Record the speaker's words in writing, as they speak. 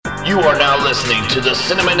You are now listening to the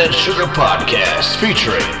Cinnamon and Sugar Podcast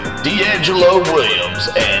featuring D'Angelo Williams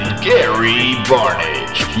and Gary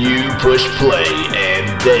Barnage. You push play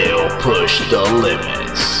and they'll push the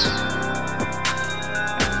limits.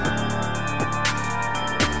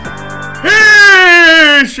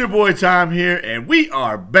 Hey, it's your boy Tom here, and we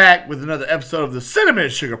are back with another episode of the Cinnamon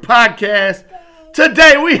and Sugar Podcast.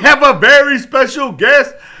 Today we have a very special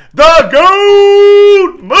guest. The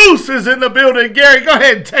GOAT Moose is in the building. Gary, go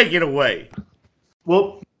ahead and take it away.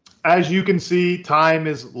 Well, as you can see, time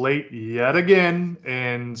is late yet again.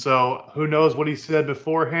 And so who knows what he said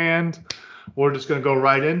beforehand. We're just going to go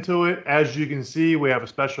right into it. As you can see, we have a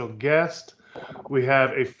special guest. We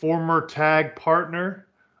have a former tag partner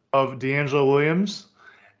of D'Angelo Williams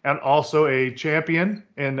and also a champion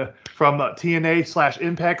from TNA /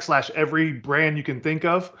 Impact / every brand you can think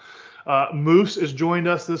of. Moose has joined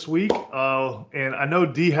us this week, and I know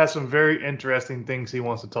D has some very interesting things he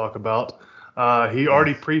wants to talk about. He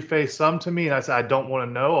already prefaced some to me, and I said I don't want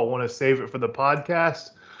to know. I want to save it for the podcast.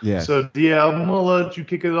 Yeah. So D, I'm going to let you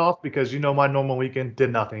kick it off because you know my normal weekend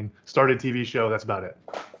did nothing. Started a TV show. That's about it.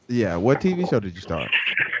 Yeah. What TV show did you start?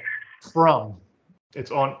 From. It's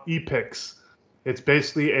on Epix. It's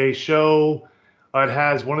basically a show. It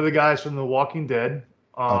has one of the guys from The Walking Dead.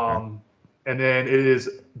 Okay. And then it is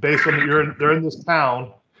based on they're in this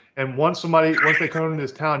town, and once they come into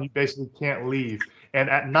this town, you basically can't leave. And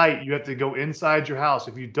at night, you have to go inside your house.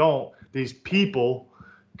 If you don't, these people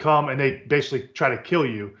come and they basically try to kill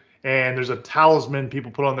you. And there's a talisman people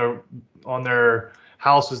put on their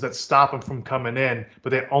houses that stop them from coming in, but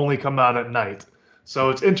they only come out at night. So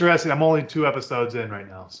it's interesting. I'm only 2 episodes in right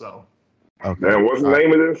now. So. Okay. Man, what's the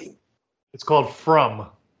name of this? It's called From.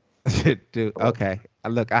 Dude, okay.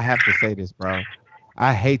 Look, I have to say this, bro.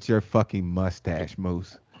 I hate your fucking mustache,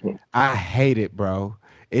 Moose. I hate it, bro.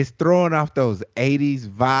 It's throwing off those 80s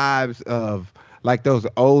vibes of like those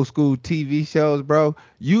old school TV shows, bro.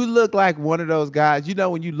 You look like one of those guys. You know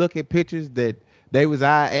when you look at pictures that they was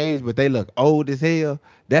our age, but they look old as hell?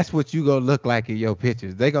 That's what you gonna look like in your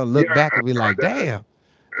pictures. They gonna look back and be like, damn,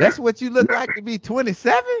 that's what you look like to be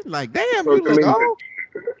 27? Like, damn, So you look old.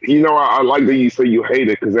 You know, I like that you say you hate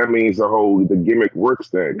it because that means the gimmick works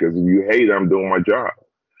then. Because if you hate it, I'm doing my job.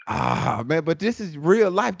 Ah, man, but this is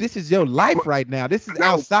real life. This is your life right now. This is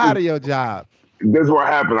outside of your job. This is what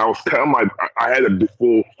happened. I had a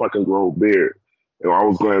full fucking grown beard. And I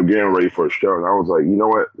was getting ready for a show. And I was like, you know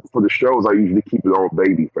what? For the shows, I usually keep it all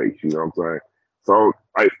baby face. You know what I'm saying? So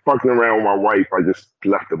I fucking around with my wife. I just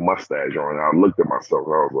left the mustache on. And I looked at myself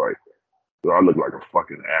and I was like, I look like a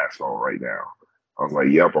fucking asshole right now. I was like,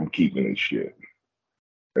 yep, I'm keeping this shit.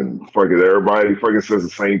 And fucking everybody fucking says the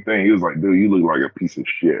same thing. He was like, dude, you look like a piece of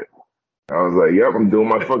shit. I was like, yep, I'm doing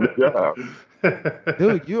my fucking job.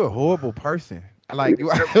 Dude, you're a horrible person. Like,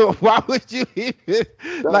 why would you even,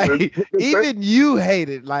 like, even you hate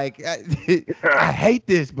it. Like, I hate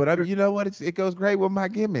this, but you know what? It goes great with my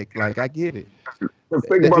gimmick. Like, I get it.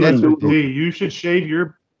 Think about the dude. You should shave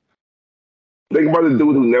your. Think about the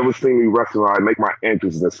dude who never seen me wrestle. I make my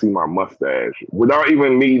entrance and see my mustache without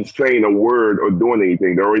even me saying a word or doing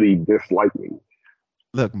anything. They already dislike me.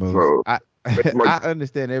 Look, Moose, So, I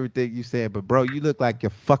understand everything you said, but bro, you look like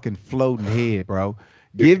your fucking floating head, bro.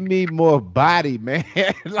 Give me more body, man.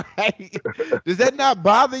 Like, does that not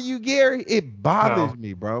bother you, Gary? It bothers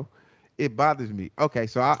me, bro. It bothers me. Okay,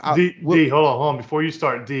 so D, hold on. Before you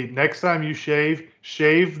start, D, next time you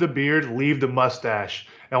shave the beard, leave the mustache.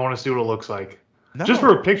 I want to see what it looks like. No. Just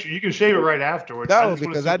for a picture. You can shave it right afterwards. No,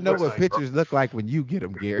 because I know what pictures look like when you get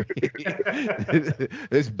them, Gary.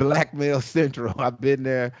 It's blackmail central. I've been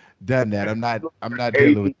there, done that. I'm not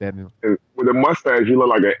dealing with that. With a mustache, you look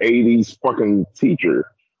like an 80s fucking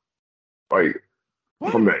teacher. Like,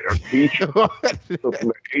 from the teacher from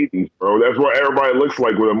the 80s, bro. That's what everybody looks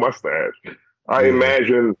like with a mustache. I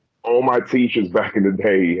imagine all my teachers back in the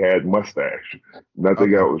day had mustache.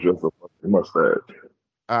 Nothing else, just a fucking mustache.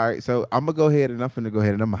 All right, so I'm gonna go ahead and I'm gonna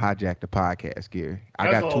hijack the podcast, Gary. I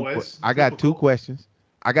got two questions. I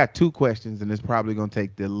got 2 questions, and it's probably gonna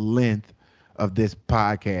take the length of this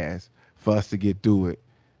podcast for us to get through it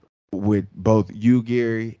with both you,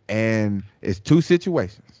 Gary, and it's 2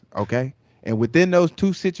 situations, okay? And within those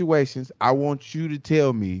 2 situations, I want you to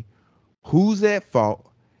tell me who's at fault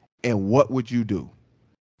and what would you do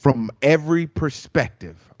from every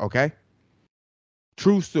perspective, okay?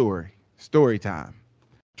 True story time.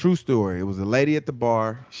 True story. It was a lady at the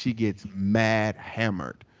bar. She gets mad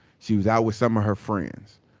hammered. She was out with some of her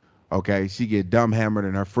friends. Okay, she get dumb hammered,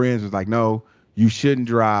 and her friends was like, "No, you shouldn't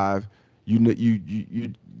drive.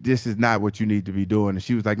 You. This is not what you need to be doing." And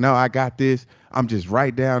she was like, "No, I got this. I'm just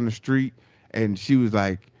right down the street." And she was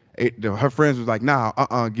like, her friends was like, nah,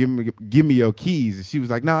 give me your keys. And she was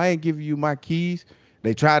like, no, I ain't giving you my keys.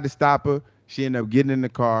 They tried to stop her. She ended up getting in the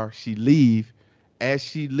car. She leave. As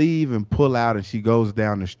she leave and pull out and she goes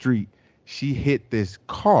down the street, she hit this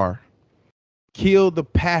car, killed the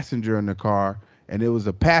passenger in the car, and it was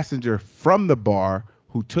a passenger from the bar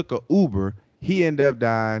who took a Uber. He ended up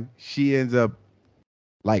dying. She ends up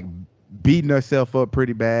like beating herself up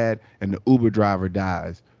pretty bad, and the Uber driver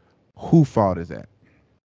dies. Who fault is that?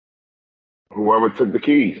 Whoever took the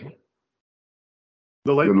keys.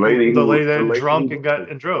 The lady that drunk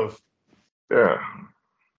and drove. Yeah.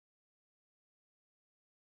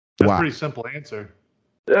 That's a pretty simple answer.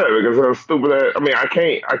 Yeah, because I'm stupid. I mean, I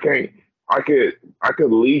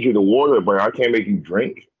could lead you to water, but I can't make you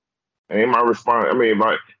drink. Ain't my response. I mean,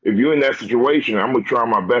 if you're in that situation, I'm gonna try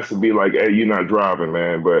my best to be like, hey, you're not driving,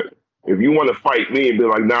 man. But if you want to fight me and be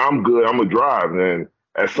like, nah, I'm good, I'm gonna drive, then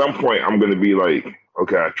at some point I'm gonna be like,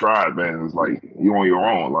 okay, I tried, man. It's like you on your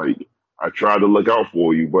own. Like I tried to look out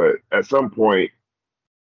for you, but at some point,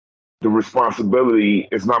 the responsibility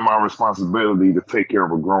is not my responsibility to take care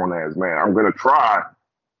of a grown ass man. I'm gonna try,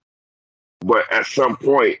 but at some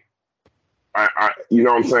point, I you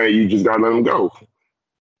know what I'm saying? You just gotta let him go.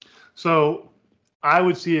 So I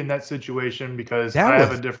would see in that situation because that I was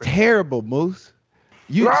have a different terrible, Moose.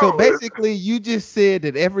 So basically you just said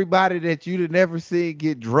that everybody that you'd have never seen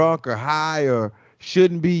get drunk or high or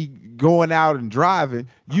shouldn't be going out and driving,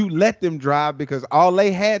 you let them drive because all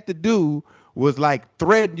they had to do was like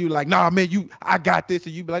threaten you, like, nah, man, I got this,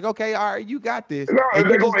 and you be like, okay, all right, you got this. No, if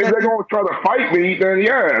they're gonna try to fight me, then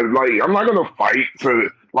yeah, like I'm not gonna fight.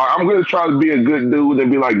 I'm gonna try to be a good dude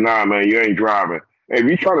and be like, nah, man, you ain't driving. And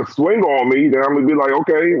if you try to swing on me, then I'm gonna be like,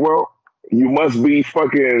 okay, well, you must be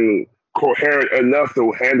fucking coherent enough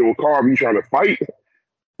to handle a car. If you trying to fight,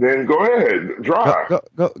 then go ahead, drive.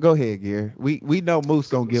 Go ahead, Gary. We know Moose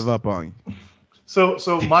don't give up on you.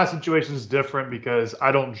 So my situation is different because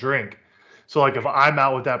I don't drink. So like if I'm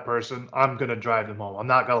out with that person, I'm gonna drive them home. I'm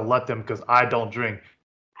not gonna let them because I don't drink.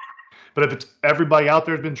 But if it's everybody out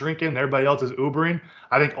there has been drinking and everybody else is Ubering,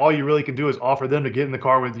 I think all you really can do is offer them to get in the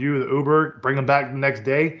car with you, the Uber, bring them back the next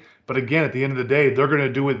day. But again, at the end of the day, they're going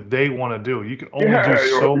to do what they want to do. You can only do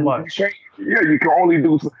so much. You can only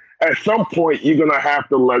do. At some point, you're going to have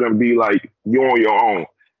to let them be like, you're on your own.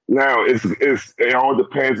 Now, it all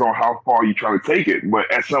depends on how far you try to take it.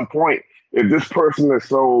 But at some point, if this person is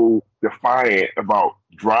so defiant about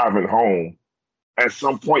driving home, at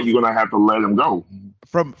some point, you're going to have to let them go.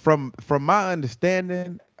 From my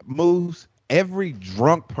understanding, Moose, every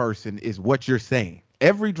drunk person is what you're saying.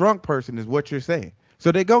 Every drunk person is what you're saying.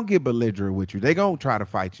 So they're going to get belligerent with you. They're going to try to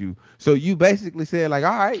fight you. So you basically said like,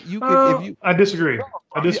 all right, you can, if you. I disagree.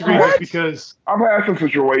 Just because I've had some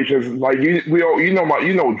situations like you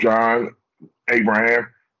know John Abraham.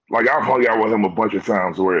 Like I've hung out with him a bunch of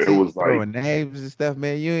times where it was like throwing names and stuff,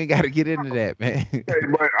 man. You ain't got to get into that, man.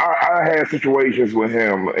 But I had situations with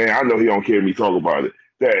him, and I know he don't care me talk about it.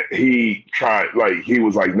 That he tried, like he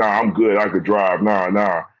was like, "Nah, I'm good. I could drive.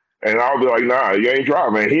 Nah." And I'll be like, "Nah, you ain't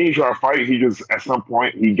driving." He ain't trying to fight. He just at some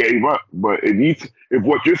point he gave up. But if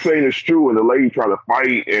what you're saying is true, and the lady tried to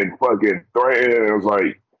fight and fucking threaten, and it was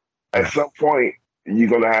like, at some point you're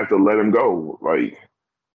gonna have to let him go. Like,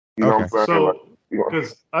 you know what I'm saying? So,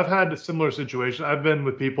 because I've had a similar situation. I've been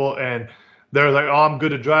with people and they're like, "Oh, I'm good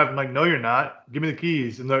to drive." I'm like, "No, you're not. Give me the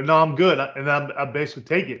keys." And they're like, "No, I'm good." And I basically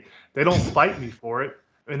take it. They don't fight me for it,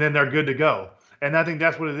 and then they're good to go. And I think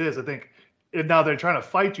that's what it is. I think now they're trying to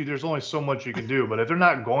fight you. There's only so much you can do. But if they're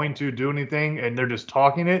not going to do anything and they're just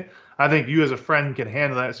talking it, I think you as a friend can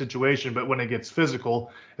handle that situation. But when it gets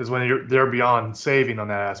physical is when they're beyond saving on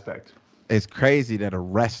that aspect. It's crazy that a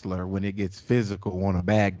wrestler, when it gets physical, want to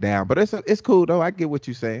back down. But it's cool though. I get what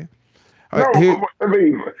you're saying. No, I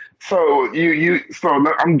mean, so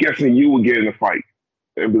I'm guessing you would get in a fight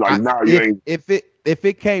and be like, "Nah, you ain't." If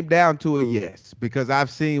it came down to it, yes, because I've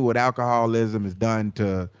seen what alcoholism has done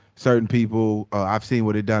to certain people. I've seen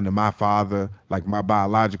what it done to my father, like my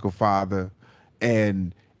biological father,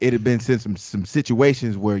 and it had been some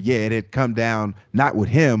situations where it had come down not with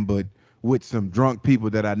him, but with some drunk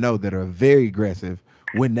people that I know that are very aggressive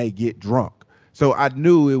when they get drunk. So I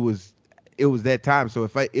knew it was that time. So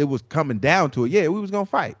if it was coming down to it, we was gonna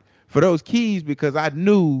fight for those keys because I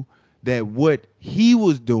knew that what he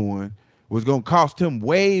was doing was gonna cost him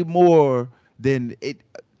way more than it.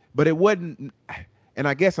 But it wasn't. And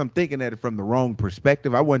I guess I'm thinking at it from the wrong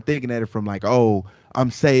perspective. I wasn't thinking at it from like, oh, I'm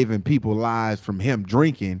saving people's lives from him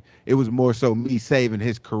drinking. It was more so me saving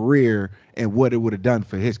his career and what it would have done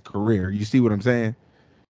for his career. You see what I'm saying?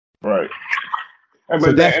 Right.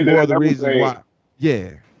 So that's more of the reason why.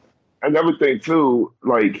 Yeah. another thing too,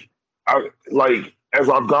 as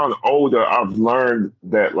I've gotten older, I've learned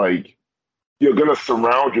that like you're gonna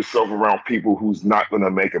surround yourself around people who's not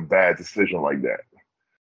gonna make a bad decision like that.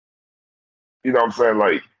 You know what I'm saying?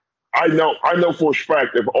 Like I know for a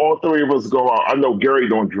fact if all three of us go out, I know Gary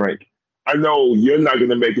don't drink. I know you're not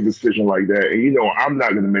gonna make a decision like that, and you know I'm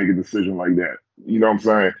not gonna make a decision like that. You know what I'm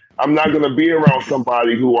saying? I'm not gonna be around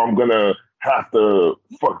somebody who I'm gonna have to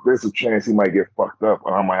fuck. There's a chance he might get fucked up,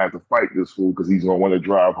 and I might have to fight this fool because he's gonna want to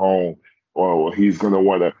drive home, or he's gonna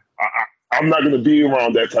want to. I'm not gonna be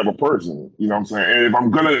around that type of person. You know what I'm saying?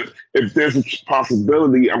 And if there's a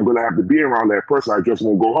possibility, I'm gonna have to be around that person. I just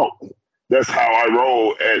won't go home. That's how I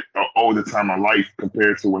roll at an older time of life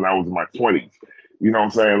compared to when I was in my 20s. You know what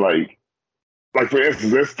I'm saying? Like for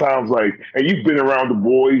instance, there's times like, and you've been around the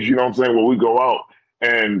boys, you know what I'm saying, when we go out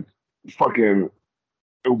and fucking,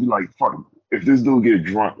 it'll be like, fuck, if this dude get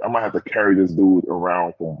drunk, I might have to carry this dude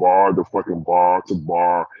around from bar to fucking bar to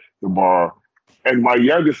bar to bar. And my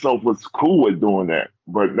younger self was cool with doing that.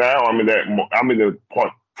 But now I'm in the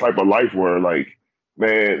type of life where like,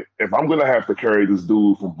 man, if I'm gonna have to carry this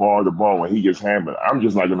dude from bar to bar when he gets hammered, I'm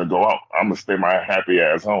just not gonna go out. I'm gonna stay my happy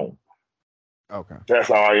ass home. Okay. That's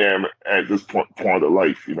how I am at this point of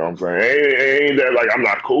life. You know what I'm saying? Ain't that like I'm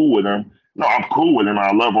not cool with him? No, I'm cool with him.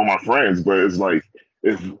 I love all my friends, but it's like,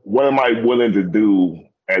 what am I willing to do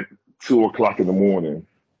at 2:00 in the morning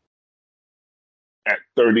at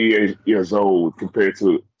 38 years old compared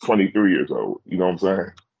to 23 years old? You know what I'm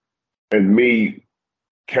saying? And me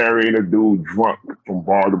carrying a dude drunk from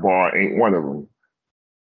bar to bar ain't one of them.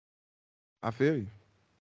 I feel you.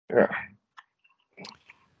 Yeah.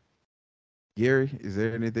 Gary, is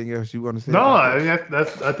there anything else you want to say? No, I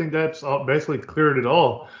think that's basically cleared it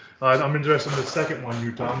all. I'm interested in the second one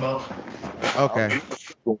you're talking about. Okay.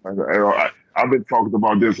 I've been talking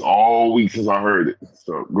about this all week since I heard it.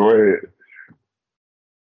 So go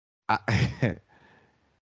ahead.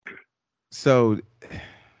 So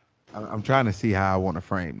I'm trying to see how I want to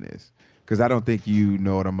frame this because I don't think you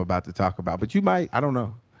know what I'm about to talk about, but you might. I don't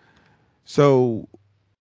know. So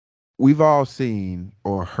we've all seen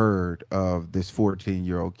or heard of this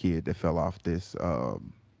 14-year-old kid that fell off this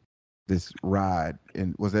ride.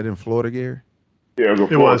 And was that in Florida, Gary? Yeah,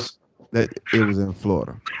 it was. It was in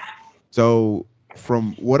Florida. So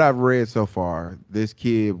from what I've read so far, this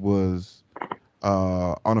kid was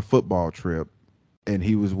on a football trip, and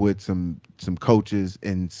he was with some coaches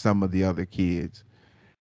and some of the other kids,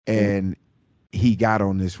 and he got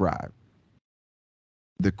on this ride.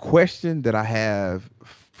 The question that I have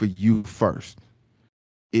for you first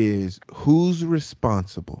is, who's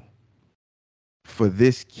responsible for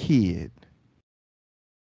this kid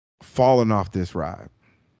falling off this ride?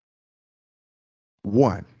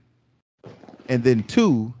 One. And then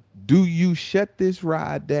two, do you shut this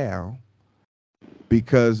ride down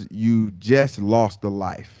because you just lost a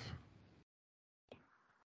life?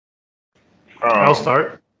 I'll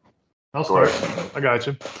start. I got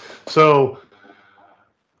you. So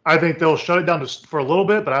I think they'll shut it down for a little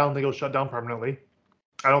bit, but I don't think it'll shut down permanently.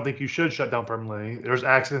 I don't think you should shut down permanently. There's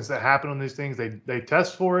accidents that happen on these things. They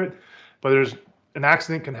test for it, but there's an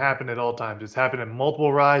accident can happen at all times. It's happened in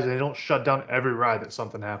multiple rides, and they don't shut down every ride that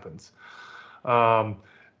something happens.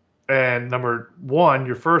 And number one,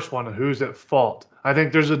 your first one, who's at fault? I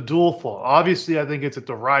think there's a dual fault. Obviously, I think it's at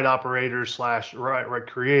the ride operators / ride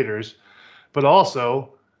creators, but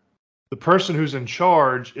also the person who's in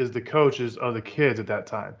charge is the coaches of the kids at that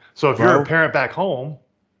time. So if you're a parent back home,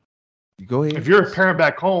 go ahead. If you're a parent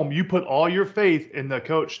back home, you put all your faith in the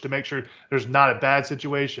coach to make sure there's not a bad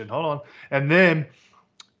situation. Hold on. And then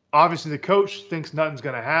obviously the coach thinks nothing's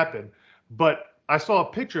going to happen. But I saw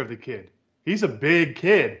a picture of the kid. He's a big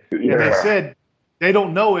kid. Yeah. And they said they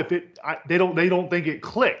don't know if they don't think it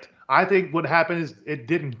clicked. I think what happened is it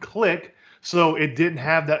didn't click. So it didn't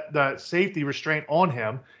have that safety restraint on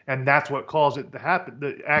him, and that's what caused it to happen,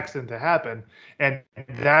 the accident to happen. And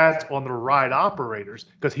that's on the ride operators,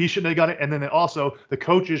 because he shouldn't have got it. And then also the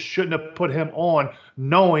coaches shouldn't have put him on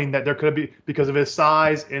knowing that there could be, because of his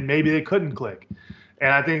size, and maybe they couldn't click.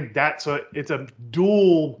 And I think it's a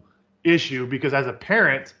dual issue, because as a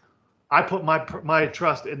parent, I put my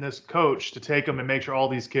trust in this coach to take them and make sure all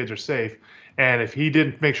these kids are safe. And if he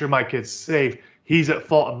didn't make sure my kid's safe, he's at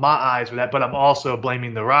fault in my eyes for that. But I'm also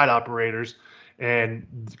blaming the ride operators, and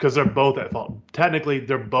because they're both at fault. Technically,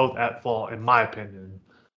 they're both at fault, in my opinion.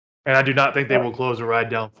 And I do not think they will close the ride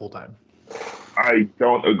down full time. I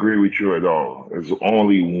don't agree with you at all. There's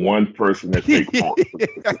only one person that takes fault.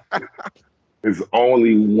 There's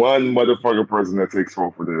only one motherfucking person that takes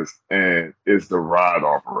fault for this, and it's the ride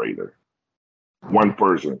operator. One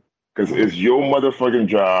person. because it's your motherfucking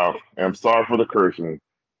job, and I'm sorry for the cursing,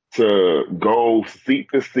 to go seat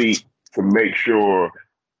to seat to make sure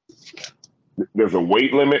there's a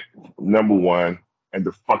weight limit, number one, and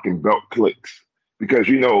the fucking belt clicks. Because,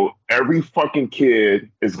 every fucking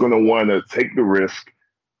kid is going to want to take the risk.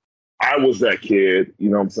 I was that kid, you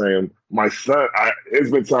know what I'm saying? My son,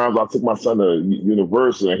 it's been times I took my son to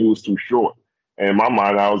Universal and he was too short. And in my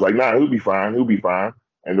mind, I was like, nah, he'll be fine.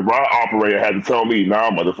 And the ride operator had to tell me,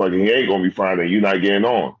 nah, motherfucker, he ain't going to be fine and you're not getting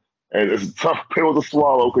on. And it's a tough pill to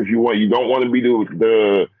swallow because you don't want to be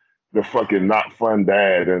the fucking not fun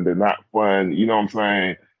dad and the not fun, you know what I'm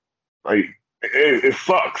saying? Like, it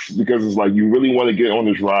sucks because it's like you really want to get on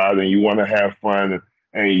this ride and you want to have fun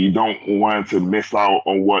and you don't want to miss out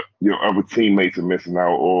on what your other teammates are missing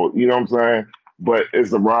out, or you know what I'm saying? But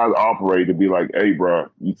it's the ride operator to be like, hey, bro,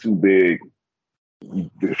 you too big.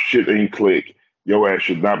 The shit ain't click. Your ass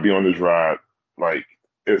should not be on this ride. Like,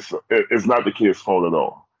 it's not the kid's fault at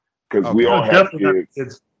all. Because we all have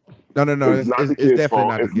kids. No. It's not the kid's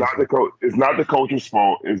fault. It's not the coach. It's not the coach's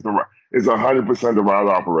fault. It's 100% the ride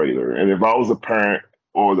operator. And if I was a parent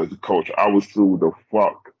or the coach, I would sue the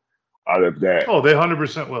fuck out of that. Oh, they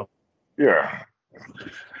 100% will. Yeah.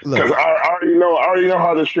 Because I already know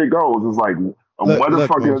how this shit goes. It's like a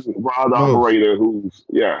motherfucking ride operator who's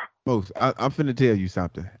Most, I'm finna tell you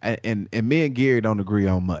something, and me and Gary don't agree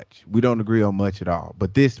on much. We don't agree on much at all.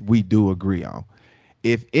 But this we do agree on.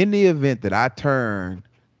 If in the event that I turn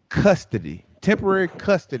temporary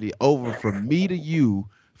custody over from me to you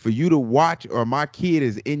for you to watch, or my kid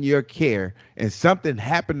is in your care and something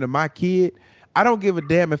happened to my kid, I don't give a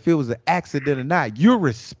damn if it was an accident or not. You're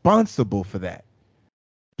responsible for that.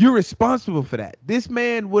 You're responsible for that. This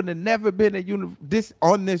man wouldn't have never been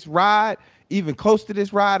on this ride, even close to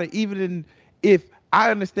this ride, or even if I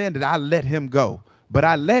understand that I let him go. But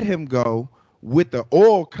I let him go with the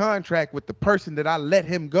oral contract with the person that I let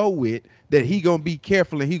him go with, that he gonna be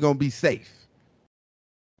careful and he gonna be safe.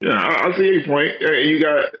 Yeah, I see your point.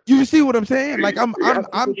 You see what I'm saying? Like I'm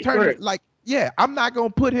turning like, I'm not gonna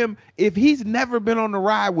put him, if he's never been on the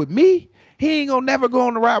ride with me, he ain't gonna never go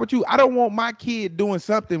on the ride with you. I don't want my kid doing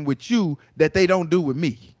something with you that they don't do with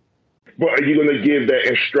me. But are you gonna give that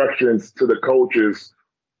instructions to the coaches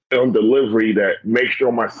on delivery that make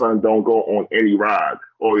sure my son don't go on any ride?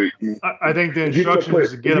 Or I think the instruction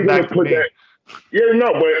is to get him back to me.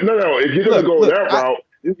 No. If you're gonna go that route,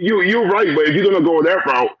 you're right. But if you're gonna go that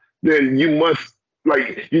route, then you must,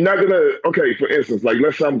 like, you're not gonna. Okay, for instance, like,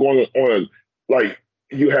 let's say I'm going on, like,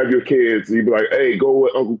 you have your kids, and you be like, hey, go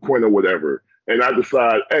with Uncle Quinn or whatever, and I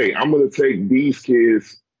decide, hey, I'm gonna take these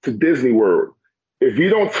kids to Disney World. If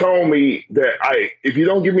you don't tell me if you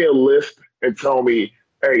don't give me a list and tell me,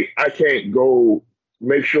 hey, I can't go,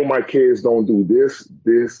 make sure my kids don't do this,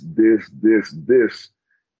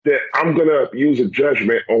 that I'm going to use a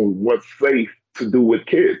judgment on what's safe to do with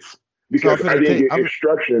kids. Because I didn't get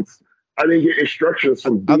instructions. I didn't get instructions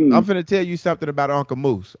from Dean. I'm going to tell you something about Uncle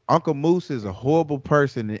Moose. Uncle Moose is a horrible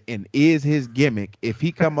person and is his gimmick. If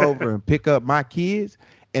he come over and pick up my kids,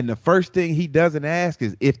 and the first thing he doesn't ask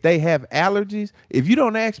is if they have allergies. If you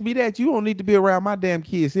don't ask me that, you don't need to be around my damn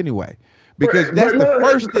kids anyway. Because that's the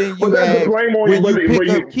first thing you ask when you pick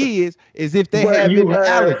up kids is if they have any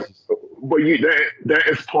allergies. But that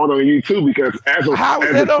is part on you too, because how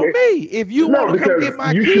is that on me? If you want to come get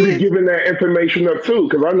my kids, you should be giving that information up too.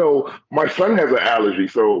 Because I know my son has an allergy,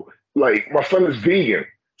 so like my son is vegan.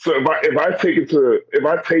 So if I take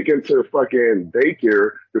him to fucking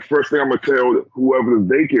daycare, the first thing I'm gonna tell whoever the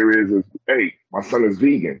daycare is, hey, my son is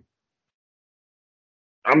vegan.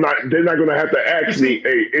 They're not gonna have to ask me,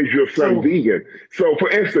 hey, is your son vegan? So for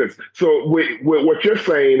instance, what you're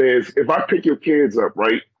saying is, if I pick your kids up,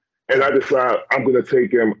 right, and I decide I'm gonna take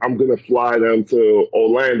them, I'm gonna fly them to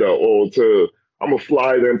Orlando, or I'm gonna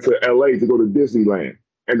fly them to LA to go to Disneyland,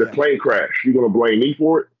 and the plane crash, you gonna blame me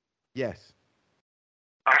for it? Yes.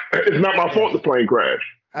 It's not my fault the plane crash.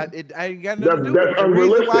 I ain't got nothing to do with it. The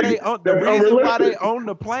reason why they own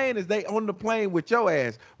the plane is they own the plane with your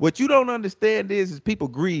ass. What you don't understand is people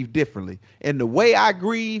grieve differently. And the way I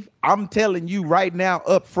grieve, I'm telling you right now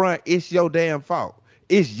up front, it's your damn fault.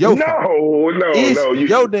 It's your fault. It's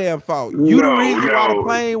your damn fault. You the reason why the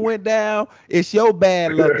plane went down. It's your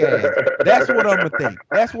bad luck ass. That's what I'm gonna think.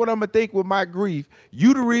 That's what I'm gonna think with my grief.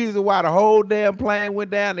 You the reason why the whole damn plane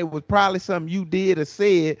went down. It was probably something you did or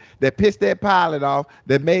said that pissed that pilot off,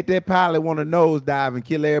 that made that pilot want to nosedive and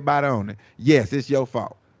kill everybody on it. Yes, it's your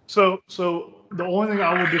fault. So the only thing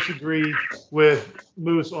I will disagree with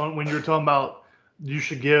Moose on when you're talking about you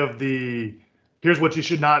should give here's what you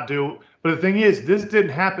should not do. But the thing is, this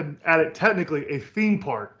didn't happen at technically a theme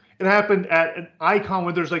park. It happened at an Icon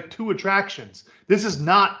where there's like 2 attractions. This is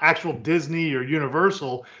not actual Disney or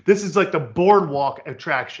Universal. This is like the boardwalk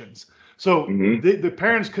attractions. So the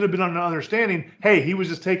parents could have been on an understanding, hey, he was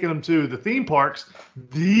just taking them to the theme parks.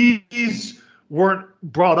 These weren't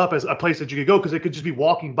brought up as a place that you could go because they could just be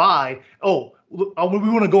walking by. Oh, we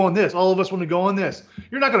want to go on this. All of us want to go on this.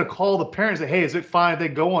 You're not going to call the parents and say, hey, is it fine if they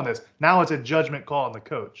go on this? Now it's a judgment call on the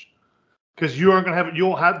coach. Because you aren't going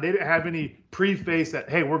to have, they didn't have any preface that,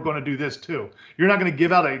 hey, we're going to do this too. You're not going to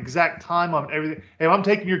give out an exact time on everything. Hey, if I'm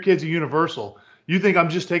taking your kids to Universal, you think I'm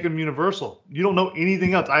just taking them Universal. You don't know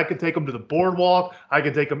anything else. I could take them to the boardwalk. I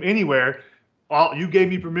could take them anywhere. Well, you gave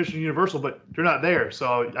me permission to Universal, but you're not there,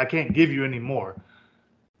 so I can't give you any more.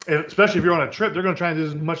 And especially if you're on a trip, they're going to try and do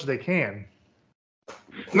as much as they can.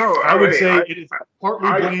 No, I would say it is partly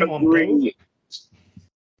blame on both.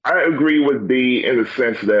 I agree with B in the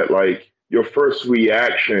sense that, like, your first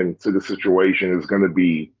reaction to the situation is going to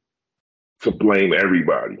be to blame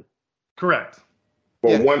everybody. Correct.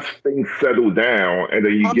 But once things settle down and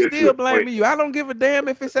then I'm still blaming you. I don't give a damn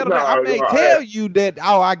if it settled down. I may tell you that,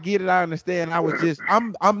 I get it, I understand.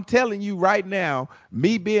 I'm telling you right now,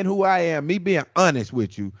 me being who I am, me being honest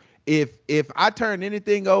with you, if I turn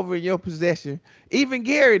anything over in your possession, even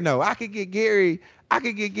Gary I could get Gary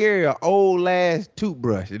an old ass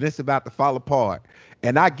toothbrush and it's about to fall apart.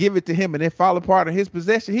 And I give it to him and it fall apart in his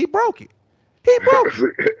possession, he broke it. He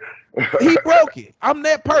broke it. I'm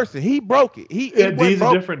that person. He broke it. He's a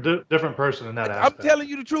different person in that aspect. I'm telling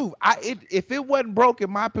you the truth. If it wasn't broke in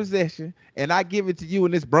my possession and I give it to you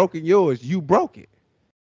and it's broken yours, you broke it.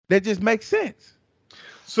 That just makes sense.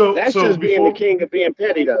 So that's just being the king of being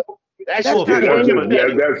petty, though. That's petty. That's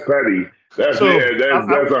petty. That's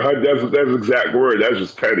the exact word. That's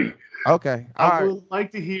just petty. Okay. I would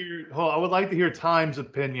like to hear Time's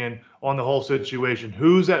opinion on the whole situation.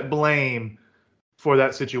 Who's at blame for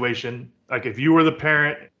that situation? Like, if you were the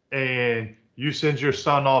parent and you send your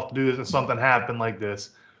son off to do this and something happened like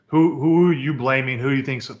this, who are you blaming? Who do you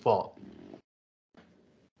think's at fault?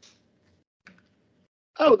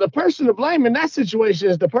 Oh, the person to blame in that situation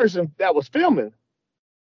is the person that was filming.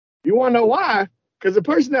 You want to know why? Because the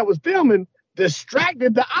person that was filming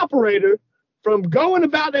distracted the operator from going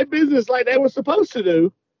about their business like they were supposed to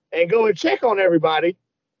do and go and check on everybody.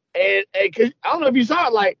 And cause I don't know if you saw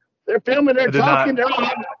it, like they're filming, they're talking, they're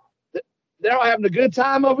all having a good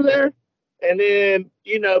time over there. And then,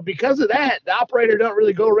 because of that, the operator don't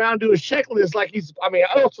really go around and do his checklist like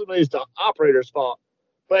ultimately it's the operator's fault.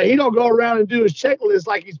 But he don't go around and do his checklist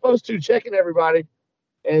like he's supposed to, checking everybody.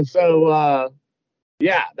 And so,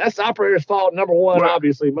 that's the operator's fault, number one,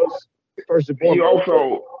 obviously, most first and foremost.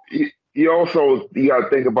 You got to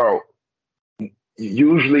think about,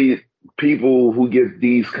 usually people who get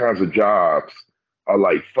these kinds of jobs are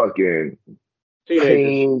like fucking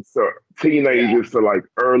teenagers to like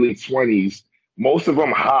early 20s. Most of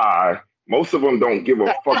them high. Most of them don't give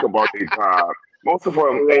a fuck about their job. Most of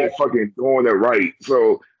them ain't fucking doing it right.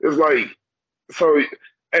 So it's like,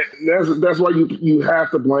 that's why you have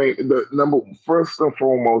to blame first and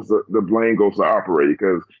foremost, the blame goes to the operator,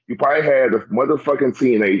 because you probably had a motherfucking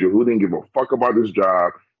teenager who didn't give a fuck about his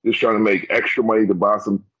job, just trying to make extra money to buy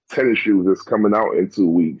some tennis shoes that's coming out in 2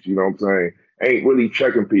 weeks. You know what I'm saying? Ain't really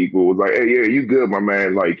checking people. It's like, hey, yeah, you good, my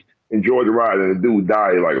man. Like, enjoy the ride, and the dude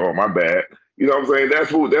die. Like, oh, my bad. You know what I'm saying?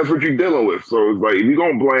 That's what you're dealing with. So it's like, if you're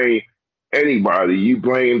gonna blame anybody, you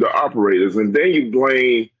blame the operators, and then you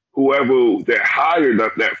blame whoever that hired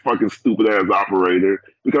that fucking stupid ass operator.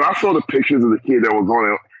 Because I saw the pictures of the kid that was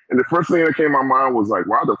on it, and the first thing that came to my mind was like,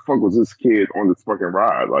 why the fuck was this kid on this fucking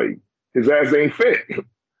ride? Like, his ass ain't fit.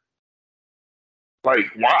 Like,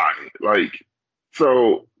 why? Like,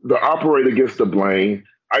 so the operator gets the blame.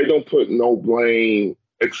 I don't put no blame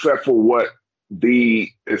except for what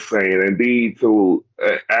D is saying, and D to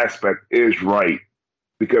an aspect is right.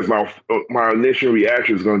 Because my initial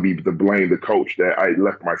reaction is going to be to blame the coach that I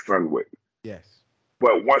left my son with. Yes.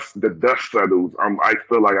 But once the dust settles, I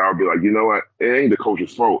feel like I'll be like, you know what? It ain't the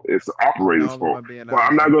coach's fault. It's the operator's fault. But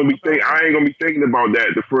I'm not going to be I ain't going to be thinking about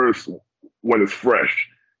that the first when it's fresh.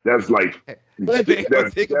 That's like that's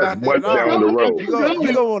much down the road.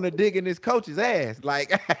 You don't want to dig in this coach's ass,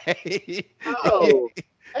 like. Oh,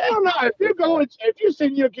 hell no! If you're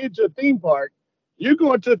sending your kid to a theme park, you're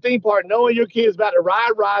going to a theme park knowing your kid's about to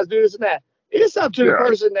ride rides, do this and that. It's up to the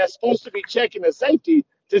person that's supposed to be checking the safety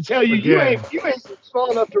to tell you you ain't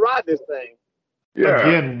small enough to ride this thing. Yeah.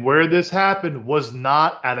 Again, where this happened was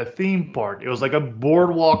not at a theme park. It was like a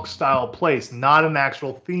boardwalk style place, not an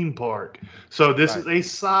actual theme park. So this is a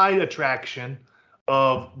side attraction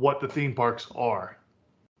of what the theme parks are.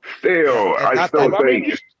 Still, I still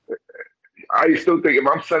think I still think if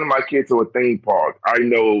I'm sending my kid to a theme park, I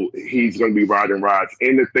know he's going to be riding rides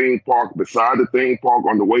in the theme park, beside the theme park,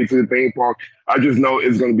 on the way to the theme park. I just know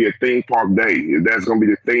it's going to be a theme park day. That's going to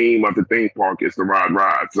be the theme of the theme park is to ride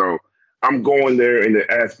rides. So I'm going there in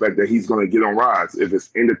the aspect that he's going to get on rides, if it's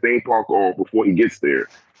in the theme park or before he gets there.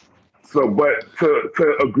 So, but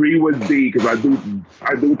to agree with D, because I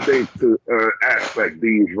do think to aspect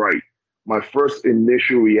D is right. My first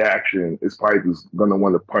initial reaction is probably just gonna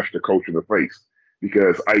want to punch the coach in the face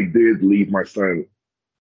because I did leave my son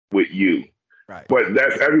with you. Right. But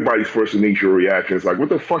that's everybody's first initial reaction. It's like, what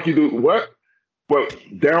the fuck you do? What? But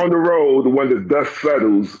down the road, when the dust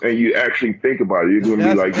settles and you actually think about it, you're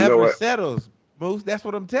gonna be like, you know what? It never settles, Moose. That's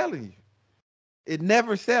what I'm telling you. It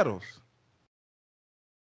never settles.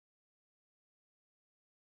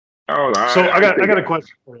 I don't know. So I got a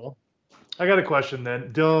question for you. I got a question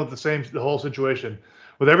then, dealing with the whole situation.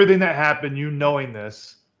 With everything that happened, you knowing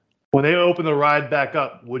this, when they open the ride back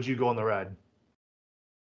up, would you go on the ride?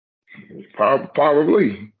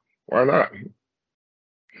 Probably. Why not?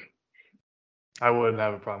 I wouldn't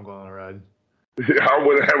have a problem going on a ride. I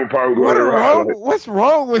wouldn't have a problem going on a ride. What's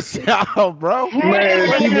wrong with y'all, bro?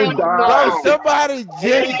 Man, people die. Bro, somebody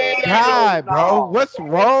just died, bro. What's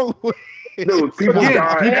wrong with Dude, people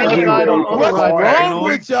die. What's wrong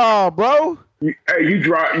with y'all, bro? You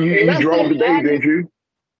drove today, didn't you?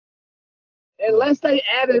 Unless they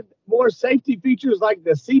added more safety features like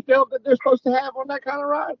the seatbelt that they're supposed to have on that kind of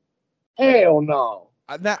ride, hell no.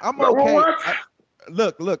 Now, I'm okay.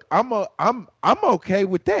 Look, I'm okay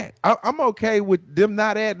with that. I'm okay with them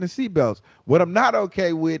not adding the seatbelts. What I'm not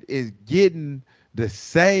okay with is getting the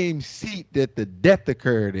same seat that the death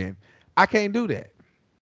occurred in. I can't do that.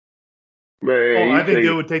 Man, I think they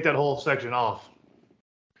would take that whole section off.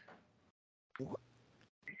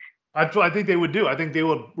 I think they would do. I think they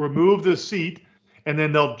would remove the seat and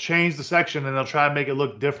then they'll change the section and they'll try to make it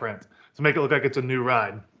look different to make it look like it's a new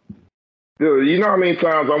ride. Dude, you know how many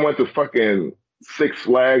times I went to fucking Six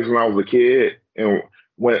Flags when I was a kid and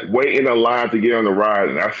went waiting in line to get on the ride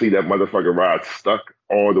and I see that motherfucking ride stuck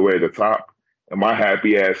all the way at the top. And my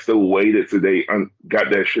happy ass still waited till they got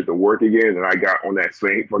that shit to work again, and I got on that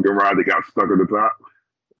same fucking ride that got stuck at the top.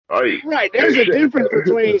 Right, there's a difference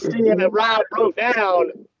between seeing a ride broke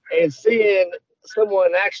down and seeing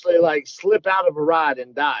someone actually like slip out of a ride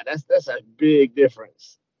and die. That's a big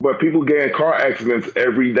difference. But people get in car accidents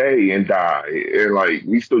every day and die, and like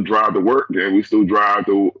we still drive to work and we still drive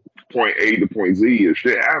to point A to point Z, and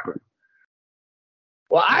shit happens.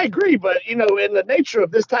 Well, I agree, but in the nature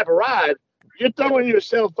of this type of ride, you're throwing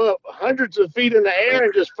yourself up hundreds of feet in the air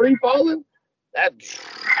and just free falling.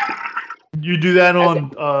 You do that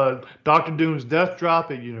on Dr. Doom's Death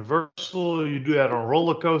Drop at Universal. You do that on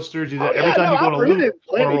roller coasters. You do that every time you go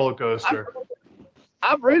on a roller coaster.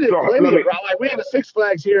 I've ridden plenty of rides. Like we have a Six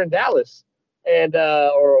Flags here in Dallas, and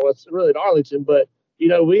or what's really in Arlington. But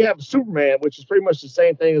we have Superman, which is pretty much the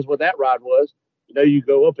same thing as what that ride was. You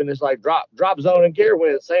go up and it's like drop zone and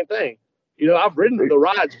Carowinds, same thing. I've ridden the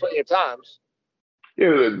rides plenty of times.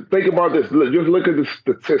 Yeah, think about this. Just look at the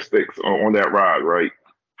statistics on that ride, right?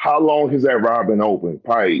 How long has that ride been open?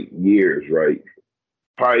 Probably years, right?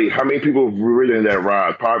 Probably how many people have ridden that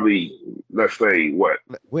ride? Probably, let's say, what?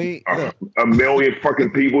 A million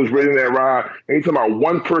fucking people has ridden that ride. Anytime about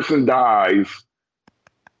one person dies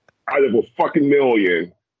out of a fucking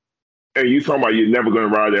million, and you talking about you're never going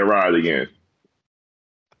to ride that ride again.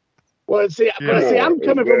 Well, I'm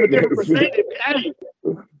coming from a different perspective. Hey,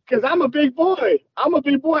 because I'm a big boy. I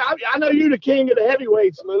know you're the king of the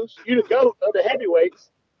heavyweights, Moose. You're the GOAT of the heavyweights.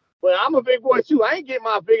 But I'm a big boy, too. I ain't getting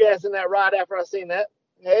my big ass in that ride after I seen that.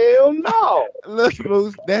 Hell no. Look,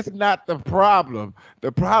 Moose, that's not the problem.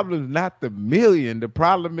 The problem is not the million. The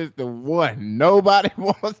problem is the one. Nobody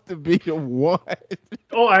wants to be the one.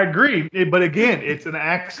 Oh, I agree. But again, it's an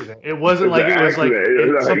accident. It wasn't like it was like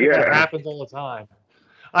it's something that happens all the time.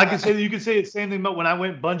 I can say that you can say the same thing about when I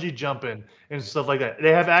went bungee jumping and stuff like that.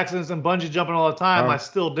 They have accidents and bungee jumping all the time. I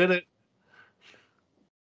still did it.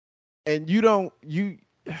 And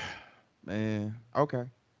man, okay.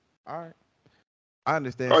 All right. I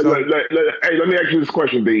understand. Right, hey, let me ask you this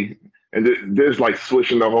question, B. And there's like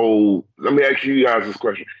switching the whole. Let me ask you guys this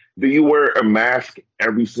question. Do you wear a mask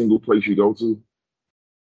every single place you go to?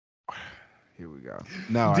 Here we go.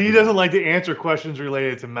 No, D doesn't like to answer questions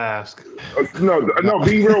related to mask. No,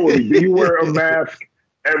 be real with me. Do you wear a mask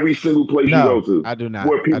every single place you go to? I do not.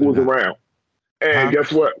 Where people's around. And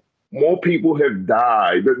guess what? More people have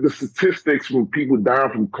died. The statistics from people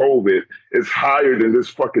dying from COVID is higher than this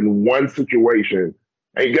fucking one situation.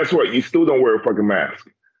 And guess what? You still don't wear a fucking mask.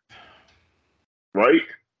 Right?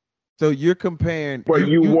 So you're comparing. But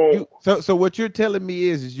you won't. So what you're telling me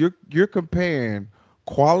is you're comparing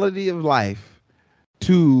quality of life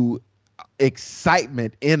to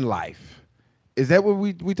excitement in life. Is that what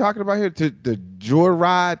we talking about here? To the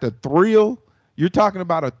joyride, the thrill? You're talking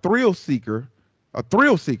about a thrill seeker,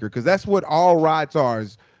 because that's what all rides are.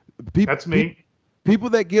 Is people, that's me. People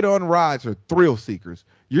that get on rides are thrill seekers.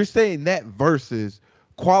 You're saying that versus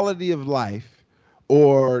quality of life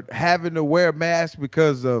or having to wear a mask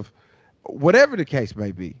because of whatever the case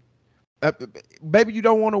may be. Maybe you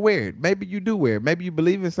don't want to wear it. Maybe you do wear it. Maybe you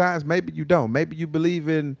believe in science. Maybe you don't. Maybe you believe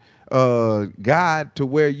in God to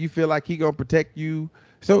where you feel like He gonna protect you.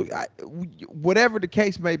 So whatever the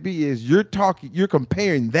case may be, is you're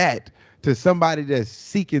comparing that to somebody that's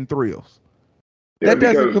seeking thrills. Yeah,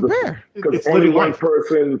 that doesn't compare. Because only one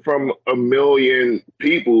person from a million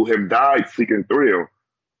people have died seeking thrill.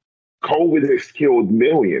 COVID has killed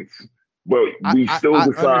millions. But we still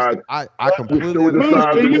decide. I completely do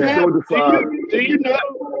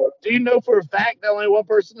you know for a fact that only one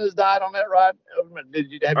person has died on that ride? Have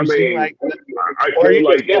you seen like?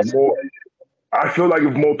 I feel like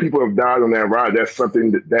if more people have died on that ride, that's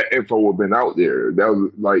something that info would have been out there. That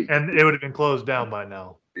was like, and it would have been closed down by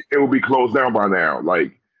now. It would be closed down by now.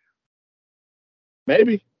 Like,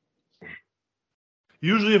 maybe.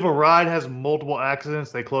 Usually, if a ride has multiple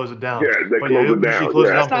accidents, they close it down. Yeah, they close it down.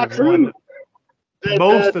 That's not true.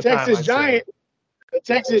 The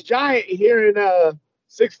Texas Giant here in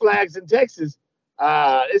Six Flags in Texas,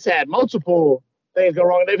 it's had multiple things go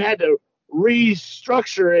wrong. They've had to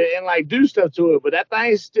restructure it and like do stuff to it, but that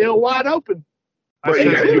thing's still wide open. But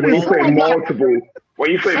when you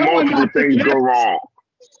say multiple things go wrong,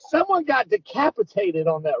 someone got decapitated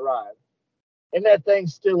on that ride, and that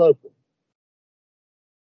thing's still open.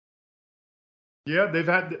 Yeah, they've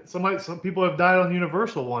had some people have died on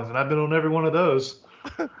Universal ones, and I've been on every one of those.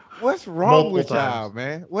 What's wrong with y'all,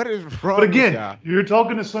 man? What is wrong? But again, with y'all? You're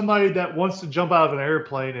talking to somebody that wants to jump out of an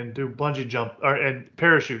airplane and do bungee jump and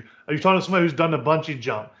parachute. Are you talking to somebody who's done a bungee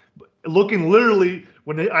jump? Looking literally,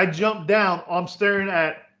 I jump down, I'm staring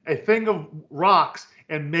at a thing of rocks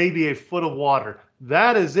and maybe a foot of water.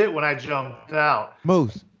 That is it when I jumped out.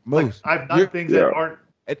 Moose. Like, I've done things that aren't.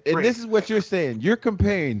 And this is what you're saying. You're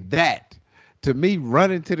comparing that to me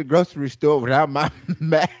running to the grocery store without my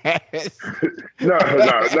mask. No.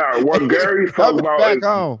 What Gary's talking about is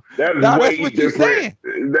that's way different.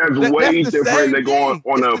 That's way different than going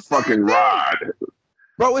on a fucking ride.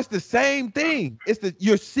 Bro, it's the same thing.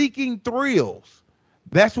 You're seeking thrills.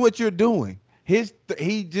 That's what you're doing. He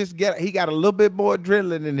got a little bit more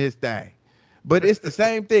adrenaline in his thing. But it's the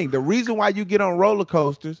same thing. The reason why you get on roller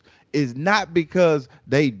coasters is not because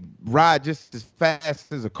they ride just as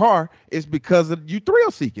fast as a car. It's because of you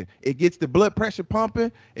thrill seeking. It gets the blood pressure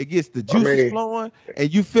pumping. It gets the juices flowing,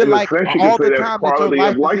 and you feel like all the time that your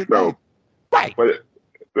life is though. Right. But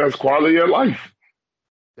that's quality of life.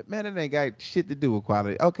 Man, it ain't got shit to do with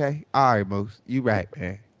quality. Okay, all right, Moose. You right,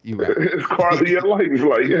 man. You right. It's quality of life.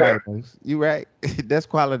 Like, yeah. Right, Moose. You right. That's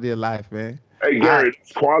quality of life, man. Hey, Gary,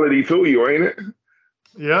 it's quality to you, ain't it?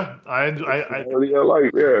 Yeah, I quality of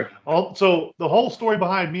life, yeah. So the whole story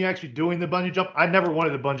behind me actually doing the bungee jump, I never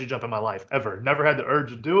wanted to bungee jump in my life, ever. Never had the urge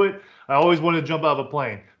to do it. I always wanted to jump out of a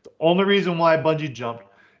plane. The only reason why I bungee jumped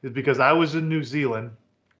is because I was in New Zealand,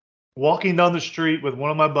 walking down the street with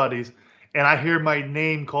one of my buddies, and I hear my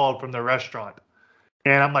name called from the restaurant.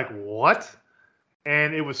 And I'm like, what?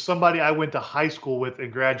 And it was somebody I went to high school with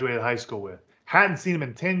and graduated high school with. Hadn't seen him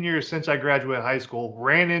in 10 years since I graduated high school.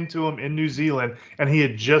 Ran into him in New Zealand, and he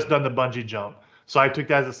had just done the bungee jump. So I took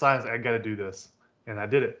that as a sign. I got to do this, and I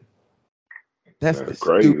did it. That's the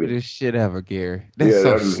stupidest shit ever, Gary.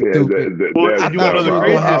 That's stupid. You want to know the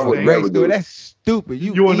craziest thing? That's stupid.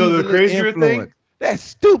 You want to know the crazier thing? That's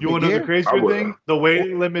stupid. You want to know the crazier thing? The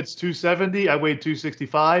weight limit's 270. I weighed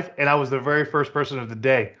 265, and I was the very first person of the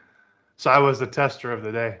day. So I was the tester of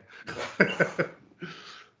the day.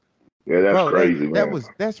 Yeah, that's crazy.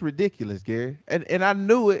 That's ridiculous, Gary. And I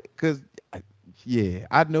knew it because, I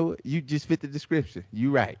know it. You just fit the description. You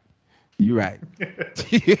right. That's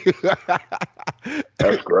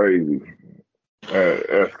crazy.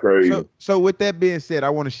 That's crazy. So with that being said, I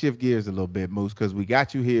want to shift gears a little bit, Moose, because we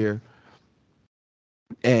got you here,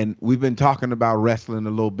 and we've been talking about wrestling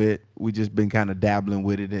a little bit. We just been kind of dabbling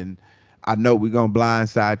with it, and I know we're going to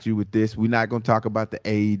blindside you with this. We're not going to talk about the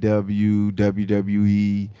AEW,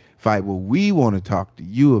 WWE fight. What we want to talk to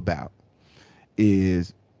you about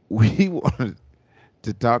is we want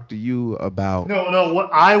to talk to you about. No.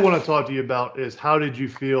 What I want to talk to you about is how did you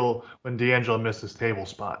feel when D'Angelo missed his table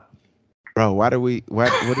spot? Bro, what are we doing?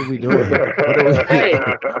 What are we doing?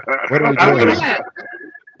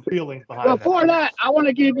 feelings behind Before that, I want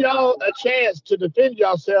to give y'all a chance to defend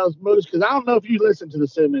yourselves, Moose, because I don't know if you listen to the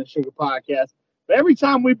Cinnamon Sugar podcast, but every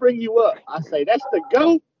time we bring you up, I say that's the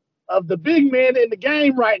GOAT of the big men in the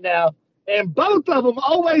game right now, and both of them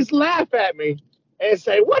always laugh at me and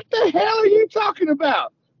say, "What the hell are you talking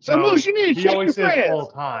about?" So, Moose, you need to check your friends. All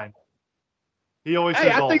the time. He always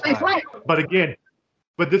says all the time. Right.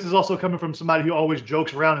 But this is also coming from somebody who always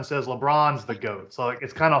jokes around and says LeBron's the GOAT. So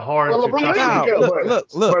it's kind of hard to trust him.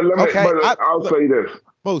 I'll say this.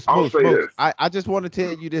 Moose, I just want to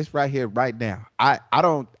tell you this right here, right now. I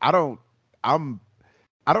don't know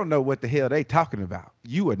what the hell they talking about.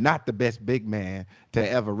 You are not the best big man to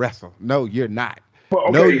ever wrestle. No, you're not.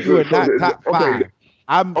 You are not top five.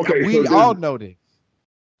 We all know this.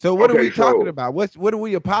 So what are we talking about? What are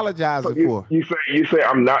we apologizing for? You say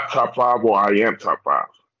I'm not top five or I am top five.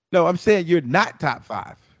 No, I'm saying you're not top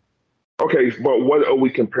five. Okay, but what are we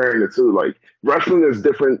comparing it to? Like, wrestling is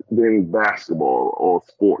different than basketball or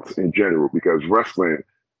sports in general, because wrestling,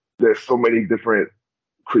 there's so many different,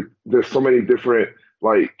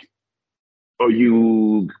 like, are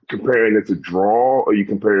you comparing it to draw? Are you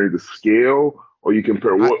comparing it to scale? Or you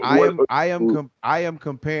compare what? I am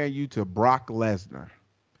comparing you to Brock Lesnar.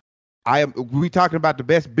 We talking about the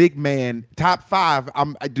best big man, top five.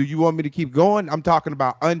 Do you want me to keep going? I'm talking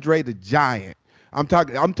about Andre the Giant. I'm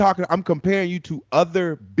comparing you to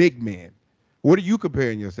other big men. What are you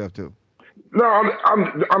comparing yourself to? No,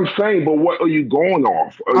 I'm saying, but what are you going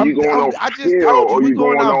off? I just told you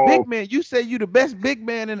we're going off big man. You say you the best big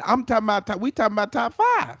man, and we talking about top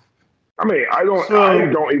five. I mean, I don't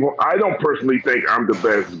personally think I'm the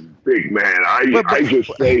best big man. I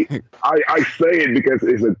just say I say it because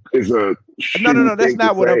it's a no. That's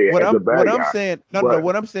not what I'm saying.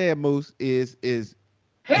 What I'm saying, Moose, is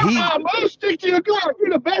Moose, stick to your gun. If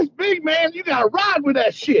you're the best big man, you gotta ride with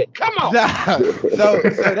that shit. Come on. So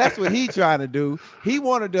that's what he's trying to do. He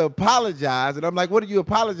wanted to apologize, and I'm like, what are you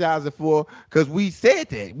apologizing for? Because we said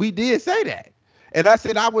that. We did say that. And I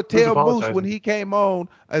said I would tell Moose when he came on,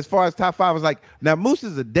 as far as top five, I was like, now Moose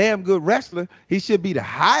is a damn good wrestler. He should be the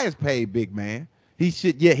highest paid big man. He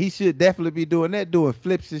should definitely be doing that, doing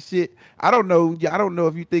flips and shit. I don't know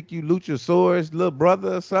if you think you Luchasaurus little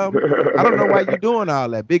brother or something. I don't know why you doing all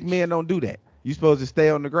that. Big men don't do that. You supposed to stay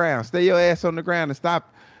on the ground. Stay your ass on the ground and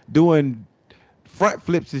stop doing front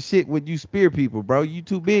flips and shit when you spear people, bro. You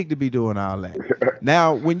too big to be doing all that.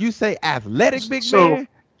 Now, when you say athletic big man,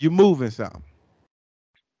 you're moving something.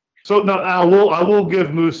 So no, I will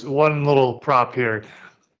give Moose one little prop here.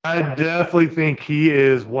 I definitely think he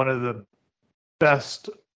is one of the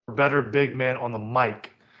better big men on the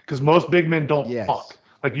mic, because most big men don't talk.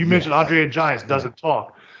 Like you mentioned, Andre the Giant doesn't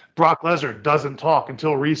talk. Brock Lesnar doesn't talk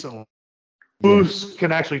until recently. Moose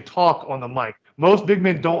can actually talk on the mic. Most big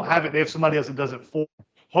men don't have it. They have somebody else that does it for them.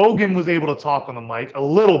 Hogan was able to talk on the mic a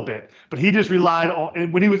little bit, but he just relied on,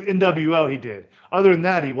 and when he was NWO, he did. Other than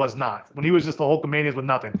that, he was not. When he was just the Hulkamanias with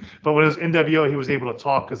nothing. But when it was NWO, he was able to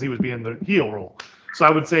talk because he was being the heel role. So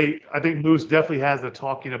I would say, I think Moose definitely has the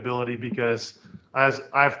talking ability, because as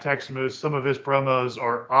I've texted Moose, some of his promos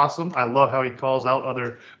are awesome. I love how he calls out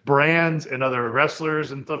other brands and other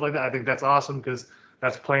wrestlers and stuff like that. I think that's awesome because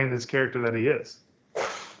that's playing his character that he is.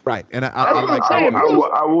 Right. And I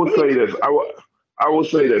will say this. I will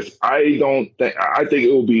say this. I think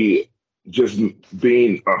it will be just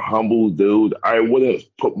being a humble dude. I wouldn't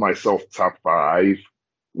put myself top five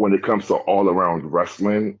when it comes to all around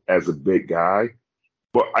wrestling as a big guy.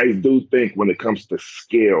 But I do think when it comes to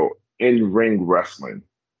scale in ring wrestling,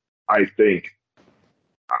 I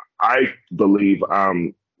believe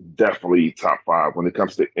I'm definitely top five when it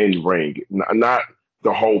comes to in ring, not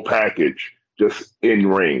the whole package, just in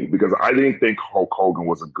ring. Because I didn't think Hulk Hogan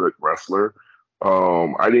was a good wrestler.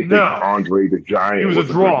 I didn't think Andre the Giant was a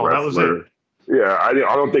draw. Good wrestler. That was it. Yeah, I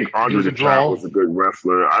don't think Andre the Giant was a good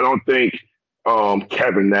wrestler. I don't think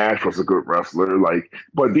Kevin Nash was a good wrestler.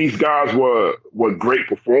 But these guys were great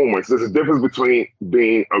performers. There's a difference between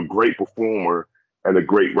being a great performer and a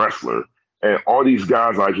great wrestler. And all these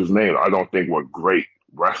guys I just named, I don't think were great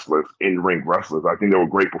wrestlers, in-ring wrestlers. I think they were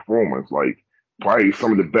great performers. Like probably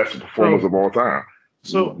some of the best performers of all time.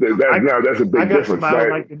 So that's a big difference.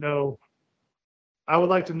 I would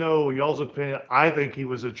like to know y'all's opinion. I think he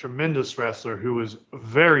was a tremendous wrestler who was a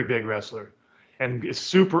very big wrestler and is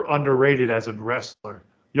super underrated as a wrestler.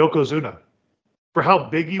 Yokozuna. For how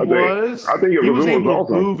big he was, I think he was able to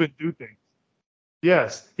awesome. move and do things.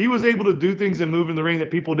 Yes, he was able to do things and move in the ring that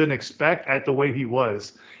people didn't expect at the way he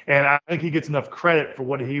was. And I think he gets enough credit for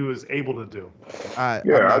what he was able to do. I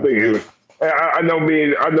think he was. I know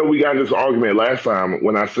we got in this argument last time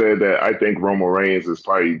when I said that I think Roman Reigns is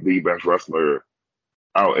probably the best wrestler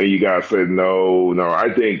out, and you guys said no.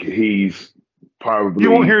 I think he's probably.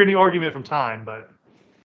 You won't hear any argument from time, but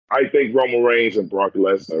I think Roman Reigns and Brock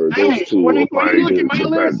Lesnar, Hey, those two when are you probably look at my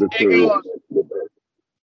list, the two.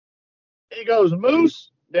 it goes Moose,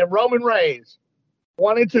 then Roman Reigns.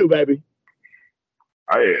 1 and 2, baby.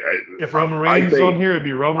 If Roman Reigns is on here, it'd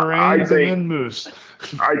be Roman Reigns and then Moose.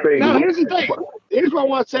 I think. Now, here's the thing. Here's what I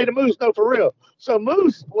want to say to Moose. No, for real. So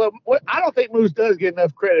Moose, well, I don't think Moose does get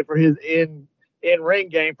enough credit for his in-ring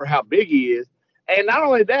game for how big he is. And not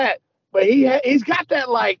only that, but he's got that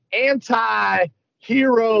like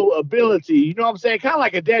anti-hero ability. You know what I'm saying? Kind of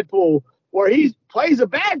like a Deadpool, where he plays a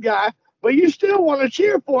bad guy, but you still want to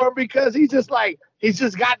cheer for him because he's just got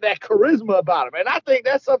that charisma about him. And I think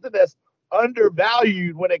that's something that's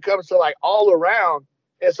undervalued when it comes to like all around.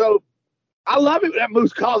 And so I love it that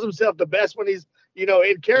Moose calls himself the best when he's, in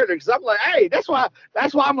character. Because I'm like, hey, that's why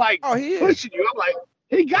I'm like pushing you. I'm like,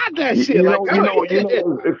 he got that shit.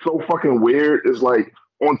 It's so fucking weird. It's like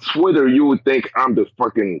on Twitter, you would think I'm the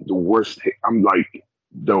worst. I'm like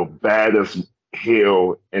the baddest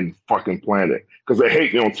heel in fucking planet because they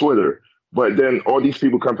hate me on Twitter. But then all these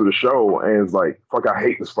people come to the show and it's like, fuck, I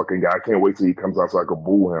hate this fucking guy. I can't wait till he comes out so I can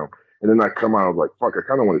boo him. And then I come out, I was like, fuck, I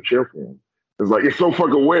kind of want to cheer for him. It's like, it's so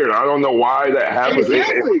fucking weird. I don't know why that happens.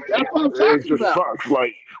 Exactly. That's what I'm talking it just about. sucks.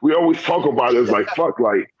 Like, we always talk about it. It's like, fuck,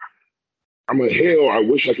 like, I'm a heel. I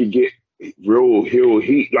wish I could get real heel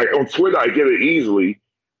heat. Like, on Twitter, I get it easily.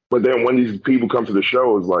 But then when these people come to the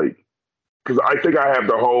show, it's like, because I think I have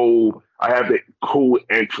the cool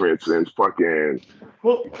entrance and fucking...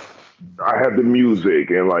 Well, I have the music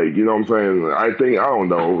and like, you know what I'm saying? I don't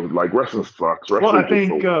know, like wrestling sucks. Well, I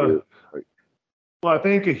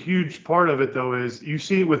think a huge part of it though is you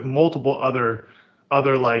see it with multiple other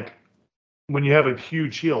like when you have a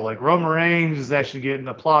huge heel, like Roman Reigns is actually getting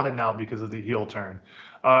applauded now because of the heel turn.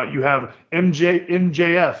 You have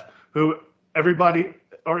MJF, who everybody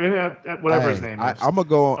or whatever his name is. I'm gonna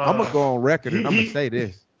go on record and I'm gonna say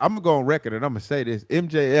this.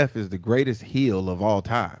 MJF is the greatest heel of all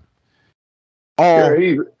time.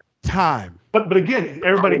 Time. But again,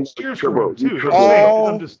 everybody cheers for him too.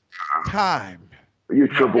 All time. You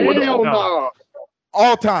triple with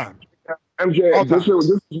all time. MJF.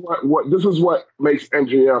 This is what makes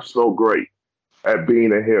MJF so great at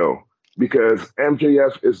being a heel, because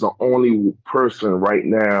MJF is the only person right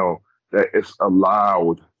now that is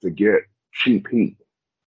allowed to get cheap heat.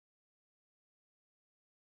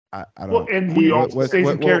 I don't. Well, and he also stays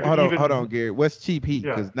in character. Hold on, Gary. What's cheap heat?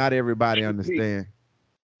 Because not everybody understands.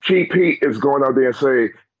 Cheap heat is going out there and say,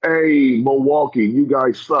 "Hey, Milwaukee, you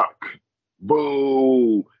guys suck."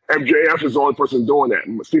 Boo. MJF is the only person doing that.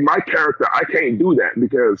 See, my character, I can't do that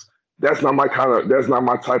because that's not my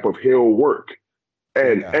type of heel work.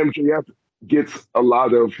 And MJF gets a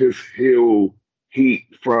lot of his heel heat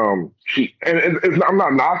from cheap. And I'm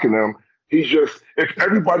not knocking him. He's just, if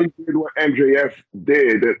everybody did what MJF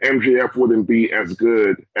did, then MJF wouldn't be as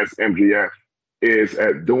good as MJF is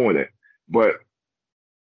at doing it. But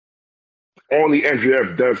only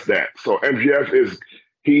MJF does that. So MJF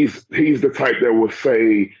he's the type that will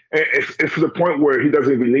say, and it's to the point where he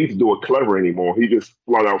doesn't even need to do it clever anymore. He just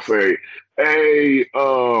flat out say, hey,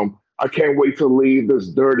 I can't wait to leave this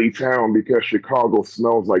dirty town because Chicago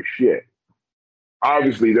smells like shit.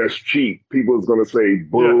 Obviously, that's cheap. People is going to say,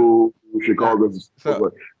 boo, Chicago's.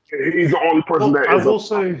 So, he's the only person that I will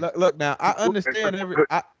say. Look, now, I understand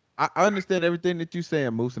I understand everything that you're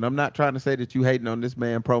saying, Moose, and I'm not trying to say that you hating on this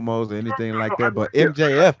man promos or anything like that, but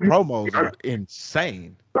MJF promos are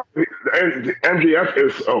insane. MJF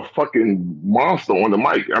is a fucking monster on the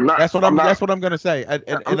mic. That's what I'm gonna say. I'm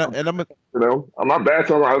not bad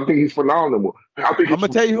talking. I think he's phenomenal. I'm gonna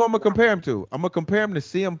tell you who I'm gonna compare him to. I'm gonna compare him to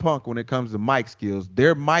CM Punk when it comes to mic skills.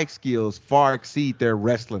 Their mic skills far exceed their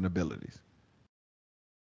wrestling abilities.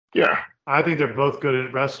 Yeah. I think they're both good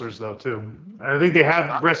at wrestlers, though, too. I think they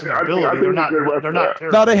have wrestling ability. They're not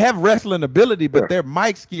terrible. No, they have wrestling ability, but their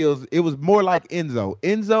mic skills, it was more like Enzo.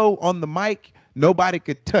 Enzo on the mic, nobody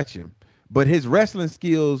could touch him. But his wrestling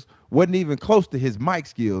skills wasn't even close to his mic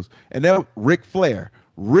skills. And then Ric Flair,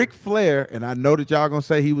 and I know that y'all going to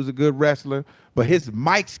say he was a good wrestler, but his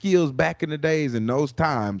mic skills back in the days in those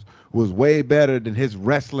times was way better than his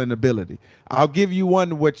wrestling ability. I'll give you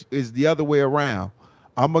one which is the other way around.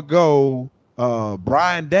 I'm going to go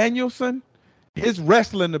Bryan Danielson. His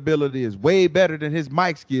wrestling ability is way better than his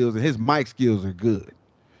mic skills, and his mic skills are good.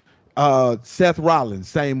 Seth Rollins,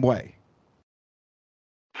 same way.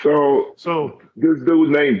 So this dude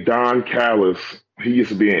named Don Callis, he used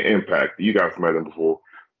to be in Impact. You guys met him before.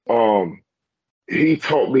 He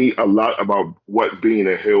taught me a lot about what being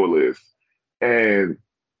a heel is. And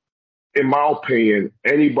in my opinion,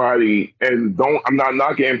 anybody, and I'm not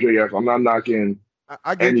knocking MJF. I'm not knocking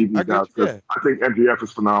any of these guys. Yeah. I think MJF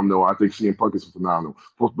is phenomenal. I think CM Punk is phenomenal.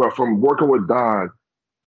 But from working with Don,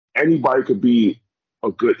 anybody could be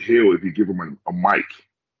a good heel if you give them a mic.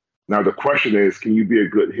 Now the question is, can you be a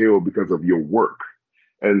good heel because of your work?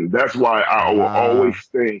 And that's why I will always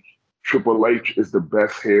think Triple H is the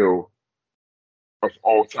best heel of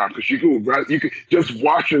all time. Because you could just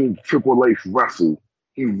watching Triple H wrestle,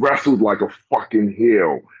 he wrestled like a fucking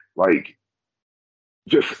heel. Like,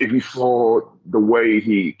 just if you saw the way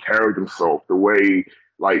he carried himself, the way,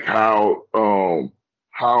 like, how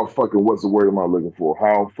fucking, what's the word am I looking for?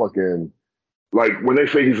 How fucking, like, when they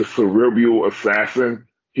say he's a cerebral assassin,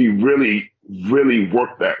 he really, really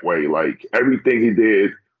worked that way. Like, everything he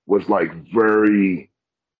did was, like, very,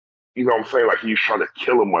 you know what I'm saying? Like, he's trying to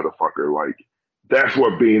kill a motherfucker. Like, that's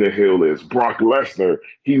what being a heel is. Brock Lesnar,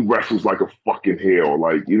 he wrestles like a fucking heel.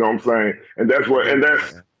 Like, you know what I'm saying? And that's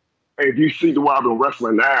if you see the way I've been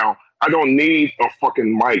wrestling now, I don't need a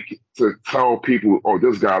fucking mic to tell people, oh,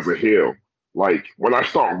 this guy's a heel. Like, when I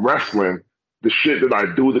start wrestling, the shit that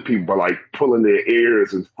I do to people by, like, pulling their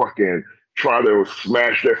ears and fucking try to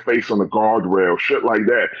smash their face on the guardrail, shit like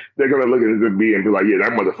that, they're going to look at me and be like, yeah,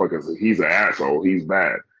 that motherfucker, he's an asshole, he's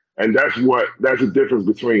bad. And that's the difference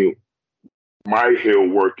between my heel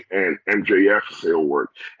work and MJF's heel work.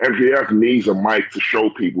 MJF needs a mic to show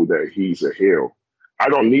people that he's a heel. I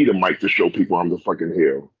don't need a mic to show people I'm the fucking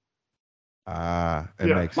heel.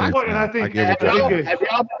 It makes sense. And I think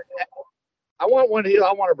I want one heel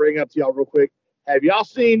I want to bring up to y'all real quick. Have y'all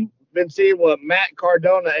been seeing what Matt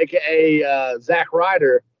Cardona, aka Zack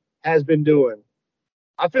Ryder, has been doing?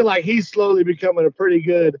 I feel like he's slowly becoming a pretty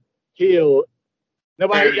good heel.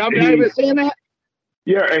 Y'all been seeing that?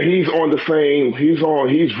 Yeah, and he's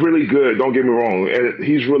really good, don't get me wrong, and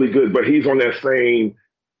he's really good, but he's on that same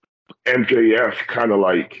MJF kind of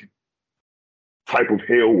like type of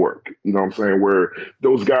heel work, you know what I'm saying, where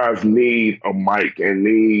those guys need a mic and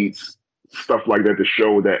needs stuff like that to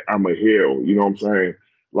show that I'm a heel, you know what I'm saying?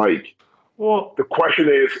 Like, well, the question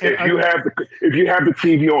is, if you have the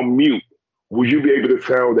TV on mute, would you be able to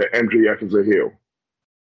tell that MJF is a heel?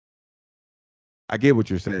 I get what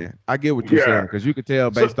you're saying. Saying because you could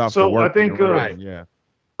tell based off the work. I think, right.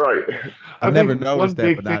 I've never noticed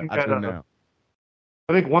that, but I do now.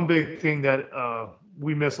 I think one big thing that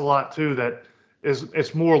we miss a lot too, that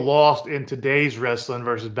it's more lost in today's wrestling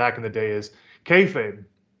versus back in the day, is kayfabe.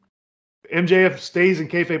 MJF stays in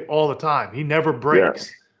kayfabe all the time. He never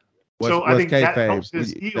breaks. Yeah. So I think that helps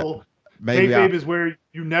his heel. Kayfabe is where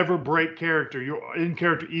you never break character. You're in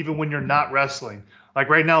character even when you're not wrestling. Like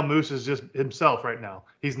right now, Moose is just himself right now.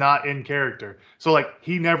 He's not in character. So like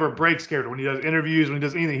he never breaks character. When he does interviews, when he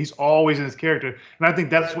does anything, he's always in his character. And I think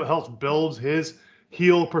that's what helps build his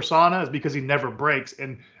heel persona, is because he never breaks.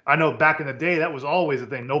 And I know back in the day, that was always a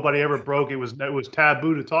thing. Nobody ever broke. It was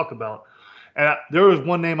taboo to talk about. And there was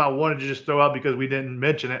one name I wanted to just throw out because we didn't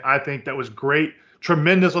mention it. I think that was great,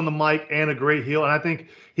 tremendous on the mic and a great heel. And I think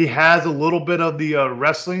he has a little bit of the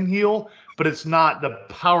wrestling heel, but it's not the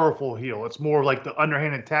powerful heel. It's more like the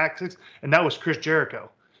underhanded tactics. And that was Chris Jericho.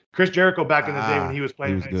 Chris Jericho back in the day when he was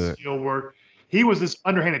playing his heel work, he was this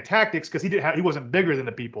underhanded tactics because he wasn't bigger than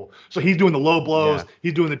the people. So he's doing the low blows,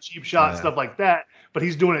 he's doing the cheap shots, stuff like that. But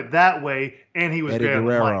he's doing it that way, and he was Eddie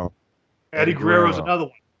Guerrero. Eddie Guerrero's another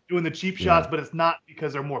one. Doing the cheap shots, but it's not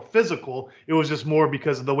because they're more physical. It was just more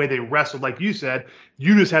because of the way they wrestled. Like you said,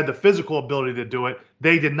 you just had the physical ability to do it.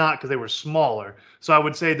 They did not because they were smaller. So I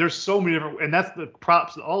would say there's so many different, and that's the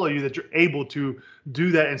props to all of you that you're able to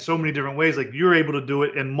do that in so many different ways. Like you're able to do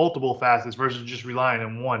it in multiple facets versus just relying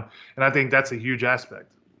on one. And I think that's a huge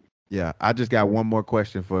aspect. Yeah, I just got one more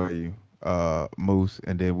question for you, Moose,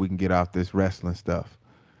 and then we can get off this wrestling stuff.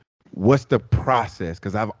 What's the process?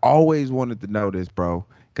 Because I've always wanted to know this, bro.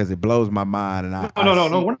 Because it blows my mind. And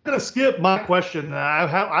No. We're not going to skip my question.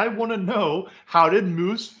 I want to know, how did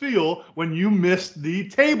Moose feel when you missed the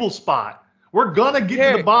table spot? We're going to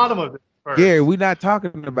get to the bottom of it first. Gary, we're not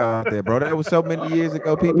talking about that, bro. That was so many years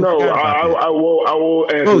ago. People I will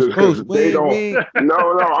answer this. No,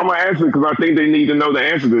 I'm going to answer it because I think they need to know the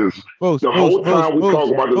answer to this. The whole time we talk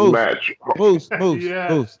about this match.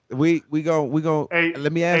 Moose. We go.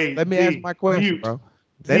 Let me ask my question, bro.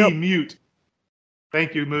 Mute.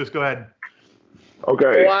 Thank you, Moose. Go ahead.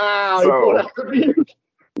 Okay. Wow. So,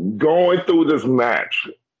 going through this match,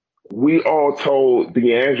 we all told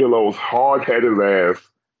D'Angelo's hard-headed ass,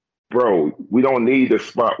 bro, we don't need this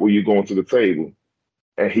spot where you're going to the table.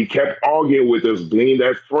 And he kept arguing with us, being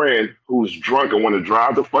that friend who's drunk and want to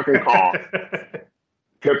drive the fucking car.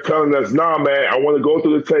 Kept telling us, nah, man, I want to go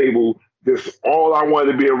to the table. this all I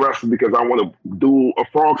wanted to be a wrestler because I want to do a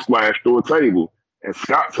frog splash through a table. And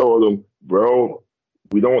Scott told him, bro,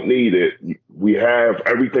 we don't need it. We have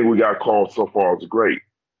everything we got called so far is great.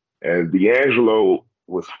 And D'Angelo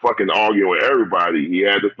was fucking arguing with everybody. He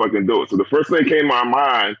had to fucking do it. So the first thing that came to my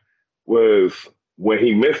mind was when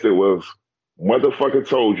he missed it was, motherfucker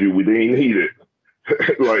told you we didn't need it.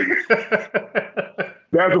 Like,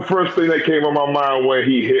 that's the first thing that came to my mind when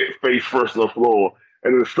he hit face first on the floor.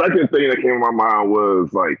 And the second thing that came to my mind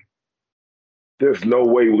was like, there's no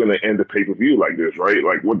way we're going to end the pay-per-view like this, right?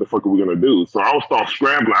 Like, what the fuck are we going to do? So I would start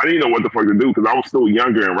scrambling. I didn't know what the fuck to do because I was still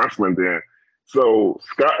younger in wrestling then. So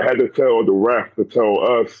Scott had to tell the ref to tell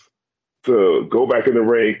us to go back in the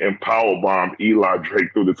ring and powerbomb Eli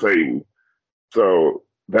Drake through the table. So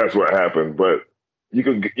that's what happened. But you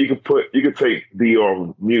could take D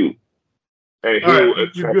off mute and he'll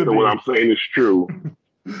attest to what I'm saying is true.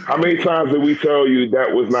 How many times did we tell you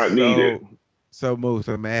that was not needed? So Moose,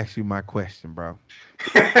 I'm gonna ask you my question, bro.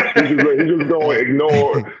 He's just gonna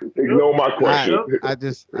ignore my question. I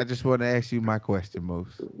just want to ask you my question,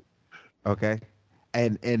 Moose. Okay,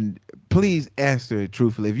 and please answer it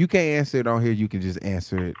truthfully. If you can't answer it on here, you can just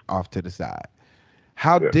answer it off to the side.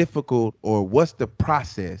 How difficult or what's the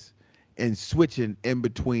process in switching in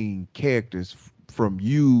between characters from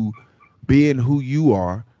you being who you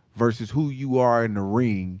are versus who you are in the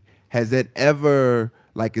ring? Has that ever,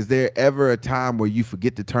 like, is there ever a time where you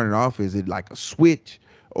forget to turn it off? Is it like a switch,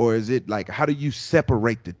 or is it like, how do you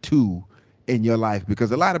separate the two in your life?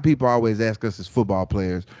 Because a lot of people always ask us as football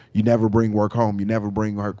players, you never bring work home. You never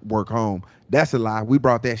bring work home. That's a lie. We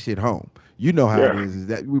brought that shit home. You know how it is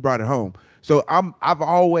that we brought it home. So I've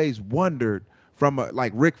always wondered from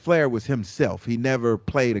like Ric Flair was himself. He never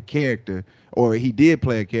played a character, or he did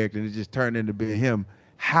play a character and it just turned into being him.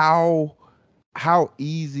 How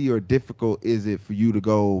easy or difficult is it for you to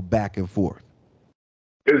go back and forth?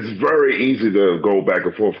 It's very easy to go back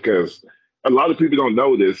and forth because a lot of people don't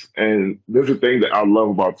know this. And there's a thing that I love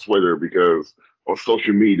about Twitter or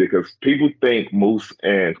social media, because people think Moose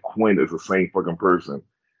and Quinn is the same fucking person.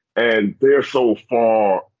 And they're so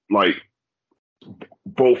far, like,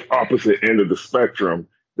 both opposite end of the spectrum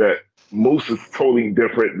that Moose is totally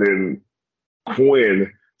different than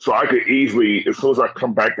Quinn. So I could easily, as soon as I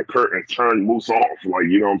come back the curtain, turn Moose off. Like,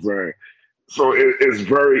 you know what I'm saying? So it's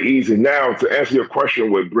very easy. Now, to answer your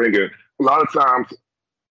question with bringing, a lot of times,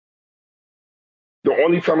 the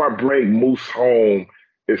only time I bring Moose home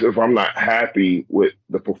is if I'm not happy with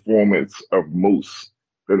the performance of Moose.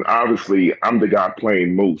 Then obviously I'm the guy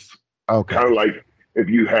playing Moose. Okay. Kind of like if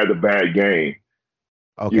you had a bad game.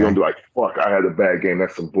 Okay. You're going to be like, fuck, I had a bad game.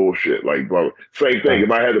 That's some bullshit. Like, bro, same thing.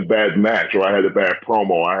 If I had a bad match or I had a bad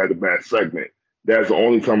promo, or I had a bad segment, that's the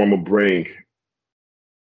only time I'm going to bring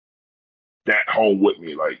that home with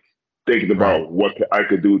me. Like, thinking about what I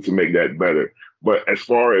could do to make that better. But as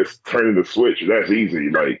far as turning the switch, that's easy.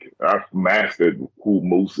 Like, I've mastered who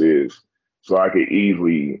Moose is. So I could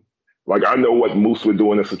easily, like, I know what Moose would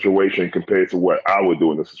do in a situation compared to what I would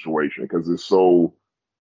do in a situation, because it's so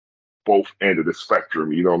both ends of the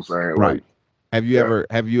spectrum, you know what I'm saying? Right. Like,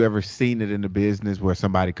 have you ever seen it in the business where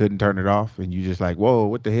somebody couldn't turn it off and you just like, whoa,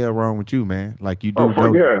 what the hell wrong with you, man? Like, you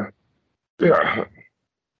do yeah.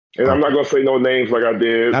 And I'm not gonna say no names like I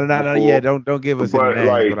did. No. Yeah, don't give us any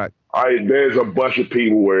names. Like, there's a bunch of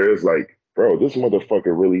people where it's like, bro, this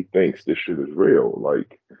motherfucker really thinks this shit is real.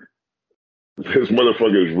 Like, this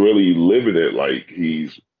motherfucker is really living it like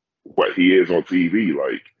he's what he is on TV.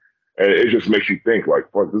 Like, and it just makes you think,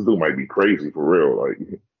 like, fuck, this dude might be crazy for real.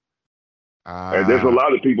 Like, and there's a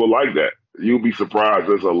lot of people like that. You'll be surprised.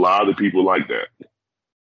 There's a lot of people like that.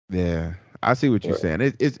 Yeah, I see what you're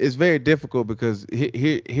saying. It's very difficult because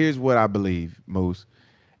here's what I believe, Moose,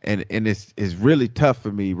 and it's really tough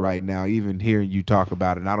for me right now, even hearing you talk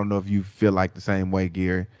about it. And I don't know if you feel like the same way,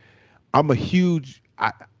 Gary.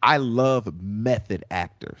 I love method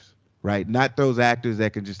actors. Right? Not those actors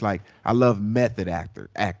that can just like, I love method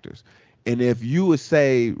actors. And if you would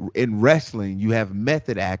say in wrestling, you have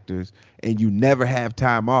method actors and you never have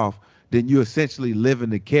time off, then you essentially live in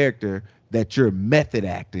the character that you're method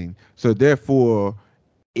acting. So therefore,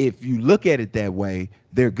 if you look at it that way,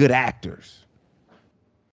 they're good actors.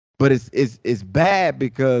 But it's bad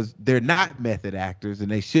because they're not method actors and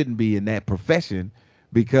they shouldn't be in that profession,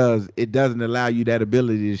 because it doesn't allow you that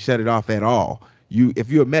ability to shut it off at all. If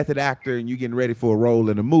you're a method actor and you're getting ready for a role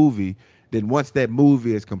in a movie, then once that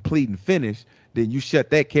movie is complete and finished, then you shut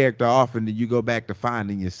that character off and then you go back to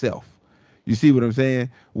finding yourself. You see what I'm saying?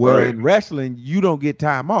 Well, in wrestling, you don't get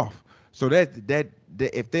time off. So that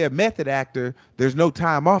if they're a method actor, there's no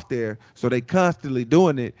time off there. So they constantly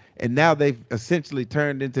doing it, and now they've essentially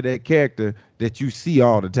turned into that character that you see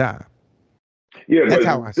all the time. Yeah, that's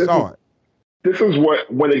how I saw it. This is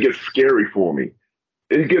when it gets scary for me.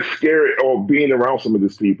 It gets scary, or being around some of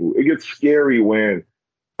these people. It gets scary when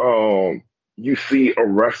you see a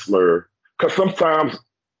wrestler, because sometimes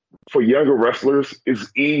for younger wrestlers,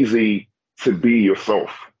 it's easy to be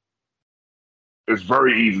yourself. It's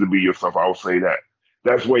very easy to be yourself. I will say that.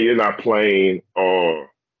 That's when you're not playing a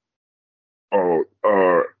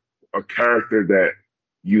character that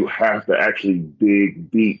you have to actually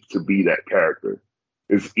dig deep to be that character.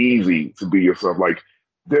 It's easy to be yourself. Like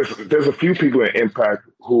there's a few people in Impact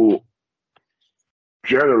who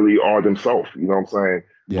generally are themselves. You know what I'm saying?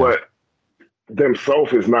 Yeah. But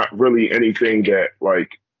themselves is not really anything that like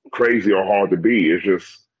crazy or hard to be. It's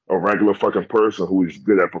just a regular fucking person who's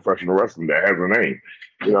good at professional wrestling that has a name.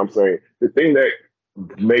 You know what I'm saying? The thing that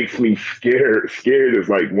makes me scared is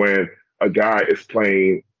like when a guy is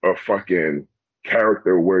playing a fucking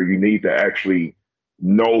character where you need to actually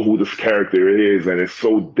know who this character is, and it's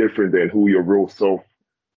so different than who your real self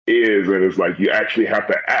is, and it's like you actually have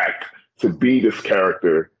to act to be this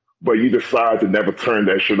character, but you decide to never turn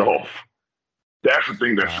that shit off. That's the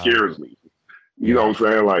thing that scares me. You know what I'm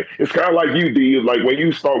saying? Like it's kind of like you, D. Like when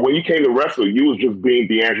you came to wrestle, you was just being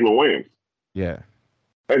D'Angelo Williams. Yeah.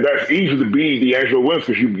 And that's easy to be D'Angelo Williams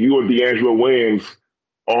because you are D'Angelo Williams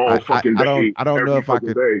all fucking day. I don't know if I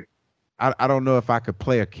could. Day. I don't know if I could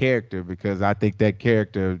play a character because I think that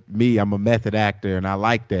character, I'm a method actor and I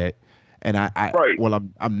like that. And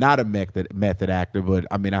I'm not a method actor, but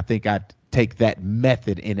I mean, I think I'd take that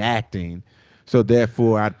method in acting. So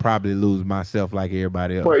therefore, I'd probably lose myself like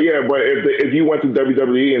everybody else. But if you went to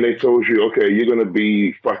WWE and they told you, okay, you're gonna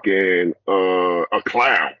be fucking a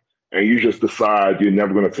clown, and you just decide you're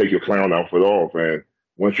never gonna take your clown outfit off, and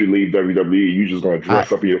once you leave WWE, you just gonna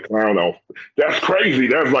dress up in your clown outfit. That's crazy.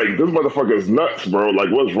 That's like this motherfucker's nuts, bro.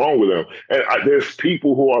 Like, what's wrong with him? And there's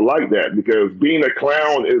people who are like that because being a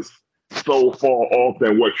clown is so far off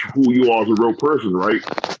than who you are as a real person, right?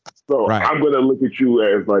 So I'm gonna look at you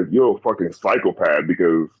as like you're a fucking psychopath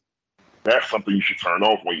because that's something you should turn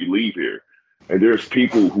off when you leave here. And there's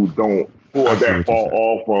people who are that far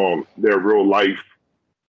off from their real life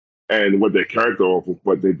and what their character off,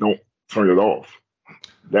 but they don't turn it off.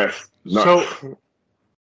 That's nuts. So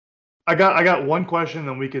I got one question,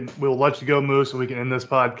 and we'll let you go, Moose, and we can end this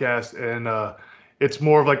podcast. And it's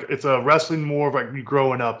more of like it's a wrestling, more of like you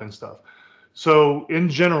growing up and stuff. So in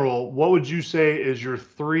general, what would you say is your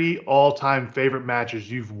 3 all-time favorite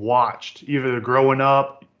matches you've watched, either growing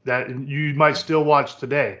up that you might still watch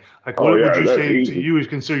today? Like, what would you say to you is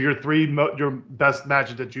consider your best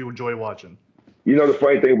matches that you enjoy watching? You know, the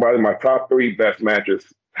funny thing about it, my top 3 best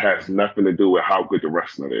matches has nothing to do with how good the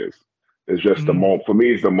wrestling is. It's just the moment. For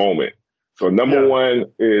me, it's the moment. So number 1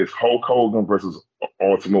 is Hulk Hogan versus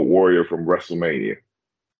Ultimate Warrior from WrestleMania.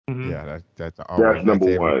 Yeah, that's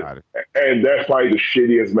number 1, and that's probably the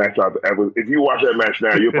shittiest match I've ever. If you watch that match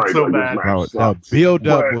now, you're probably like, this match sucks. The build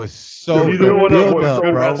up was so the build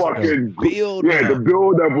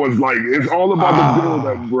up was like it's all about the build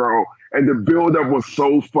up, bro. And the build up was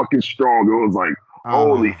so fucking strong. It was like,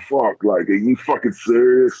 holy fuck, like, are you fucking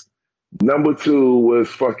serious? Number 2 was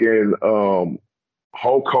fucking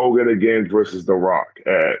Hulk Hogan again versus The Rock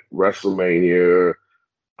at WrestleMania.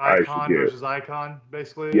 Icon versus Icon,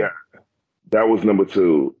 basically. Yeah, that was number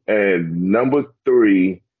 2. And number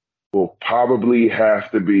 3 will probably have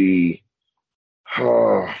to be,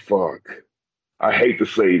 I hate to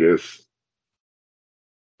say this,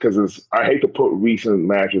 because I hate to put recent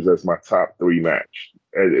matches as my top 3 match.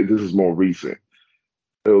 And this is more recent.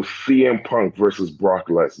 It was CM Punk versus Brock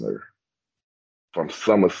Lesnar from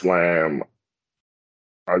SummerSlam.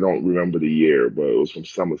 I don't remember the year, but it was from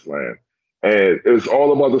SummerSlam. And it's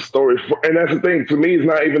all about the story. And that's the thing. To me, it's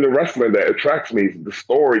not even the wrestling that attracts me. It's the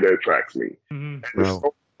story that attracts me. And the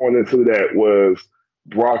story going into that was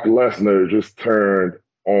Brock Lesnar just turned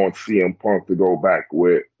on CM Punk to go back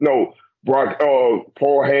with... No, Paul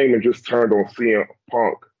Heyman just turned on CM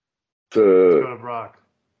Punk to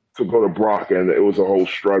go to Brock. And it was a whole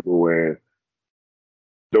struggle. And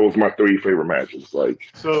those my 3 favorite matches. Like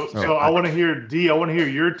so I want to hear I want to hear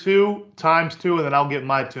your 2 times 2, and then I'll get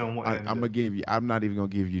my 2. I'm gonna give you. I'm not even gonna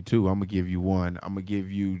give you 2. I'm gonna give you 1. I'm gonna give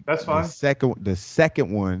you. That's fine. The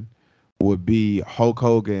second one would be Hulk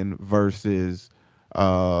Hogan versus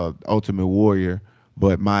Ultimate Warrior,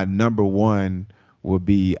 but my number 1 would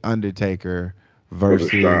be Undertaker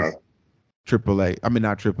versus Triple H. I mean,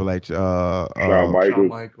 not Triple H. Shawn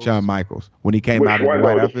Michaels. Shawn Michaels. When he came Which out in one, the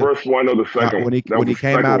white though? outfit. The first one or the second? When he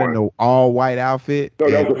came out in the all white outfit. No,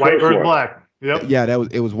 that was the white first versus one. black. Yep. Yeah,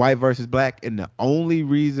 it was white versus black, and the only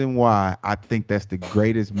reason why I think that's the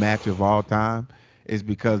greatest match of all time is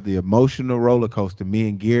because the emotional roller coaster me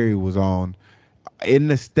and Gary was on in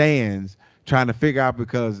the stands trying to figure out,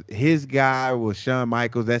 because his guy was Shawn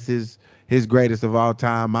Michaels. That's his greatest of all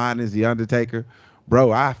time. Mine is The Undertaker.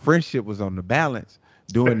 Bro, our friendship was on the balance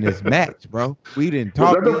during this match, bro. We didn't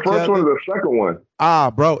talk to each other. Was that the first one or the second one?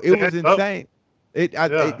 Bro, it was insane.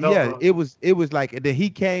 It was like that he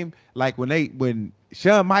came, like when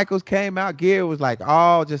Shawn Michaels came out, Gary was like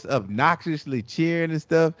all just obnoxiously cheering and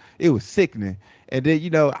stuff. It was sickening. And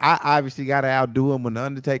then, I obviously got to outdo him on The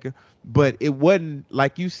Undertaker, but it wasn't,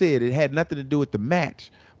 like you said, it had nothing to do with the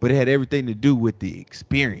match, but it had everything to do with the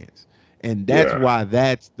experience. And that's why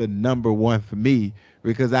that's the number one for me,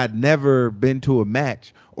 because I'd never been to a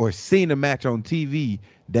match or seen a match on TV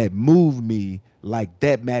that moved me like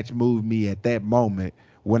that match moved me at that moment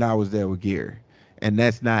when I was there with Gary. And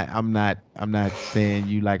that's not, I'm not saying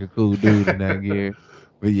you like a cool dude and that, Gary,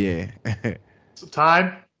 but yeah. So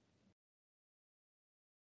time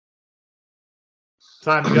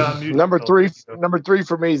you got on mute. Number three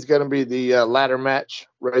for me is going to be the ladder match,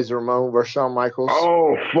 Razor Ramon versus Shawn Michaels.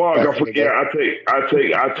 Oh fuck!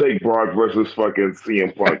 I take Brock versus fucking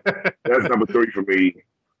CM Punk. That's number 3 for me.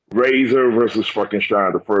 Razor versus fucking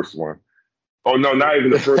Shawn, the first one. Oh no, not even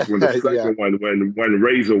the first one. The second one when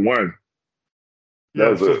Razor won. Yeah,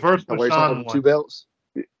 that was the first one. Shawn won 2 belts.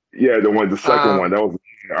 Yeah, the second one. That was.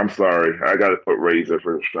 I'm sorry, I got to put Razor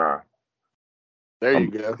versus Shawn. There you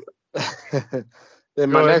go. Then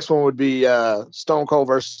my next one would be Stone Cold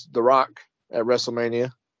versus The Rock at WrestleMania,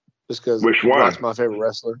 just because Rock's my favorite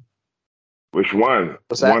wrestler. Which one?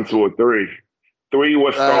 What's that? 1, 2, or 3? 3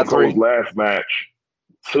 was Stone Cold's last match.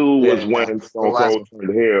 2 was when Stone Cold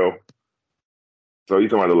turned heel. So you're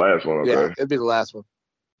talking about the last one, okay? Yeah, it'd be the last one.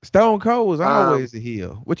 Stone Cold was always a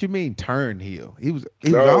heel. What you mean turn heel? He was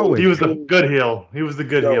always. He was the good heel. He was the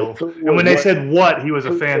good heel. And when they said what, he was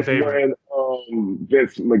a fan favorite. When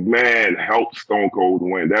Vince McMahon helped Stone Cold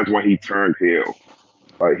win, that's when he turned heel.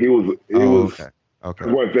 Like he was. Okay.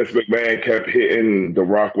 When Vince McMahon kept hitting The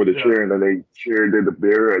Rock with a chair, and then they cheered in the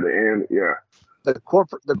beer at the end. Yeah. The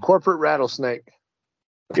corporate rattlesnake.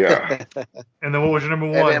 Yeah. And then what was your number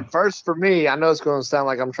 1? And then first for me, I know it's going to sound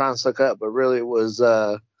like I'm trying to suck up, but really it was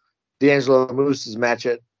D'Angelo Moose's match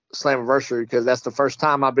at Slammiversary, because that's the first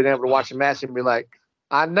time I've been able to watch a match and be like,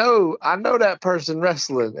 I know that person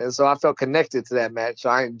wrestling, and so I felt connected to that match. So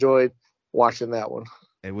I enjoyed watching that one.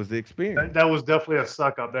 It was the experience. That was definitely a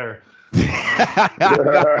suck up there.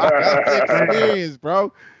 Experience,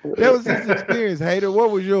 bro. That was his experience. Hater,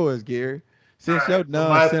 what was yours, Gary? Since your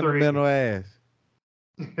non-sentimental ass.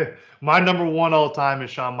 My number 1 all time is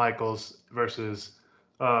Shawn Michaels versus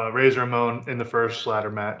Razor Ramon in the first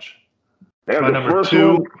ladder match. My number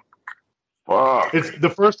 2. Fuck. It's the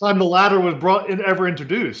first time the ladder was ever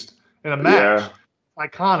introduced in a match. Yeah.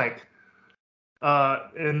 Iconic.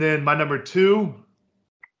 And then my number 2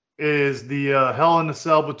 is the Hell in a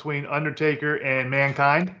Cell between Undertaker and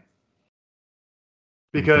Mankind.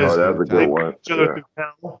 Because that's a good one.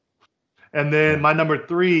 Hell. And then my number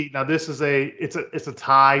 3. Now this is it's a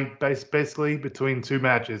tie basically between 2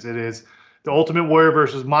 matches. It is the Ultimate Warrior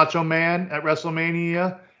versus Macho Man at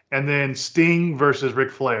WrestleMania, and then Sting versus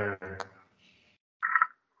Ric Flair.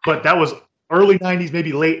 But that was early 90s,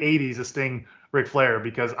 maybe late 80s, of Sting, Ric Flair,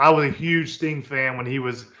 because I was a huge Sting fan when he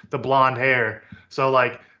was the blonde hair. So,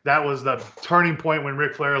 that was the turning point when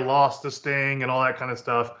Ric Flair lost to Sting and all that kind of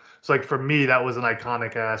stuff. So, for me, that was an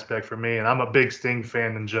iconic aspect for me, and I'm a big Sting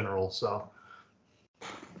fan in general, so.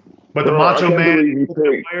 But the Macho Man,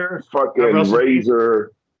 Flair, fucking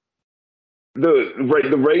Razor.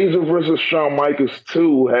 The Razor versus Shawn Michaels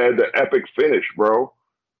 2 had the epic finish, bro.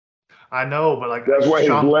 I know, but that's why his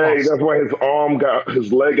leg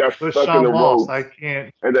got stuck in the rope. I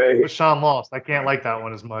can't. But Shawn lost. I can't like that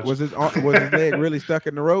one as much. Was his leg really stuck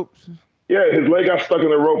in the ropes? Yeah, his leg got stuck in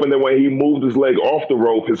the rope, and then when he moved his leg off the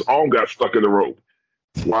rope, his arm got stuck in the rope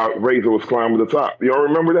while Razor was climbing the top. Y'all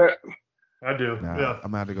remember that? I do. Yeah,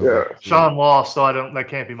 I'm gonna have to go. Yeah, Shawn lost, so that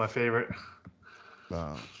can't be my favorite.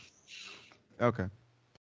 Okay.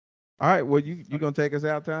 All right. Well, you gonna take us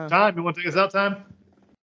out, Time? Time, you want to take us out, Time?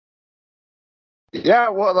 Yeah.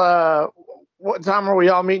 Well, what time are we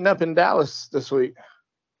all meeting up in Dallas this week?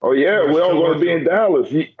 Oh yeah, we're all going to be in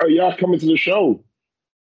Dallas. Are y'all coming to the show?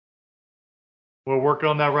 We're working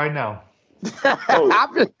on that right now.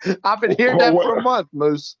 I've been hearing that for a month,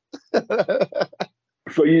 Moose.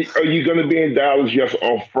 So are you going to be in Dallas? Yes,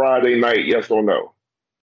 on Friday night. Yes or no?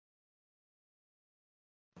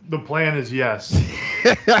 The plan is yes.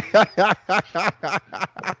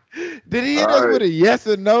 Did he hit us with a yes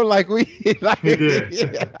or no? Like we? Like, he did.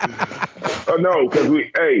 No, because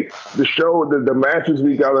the show, the matches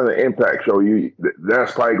we got on the Impact show,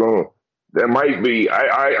 that's probably going. That might be.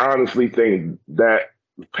 I honestly think that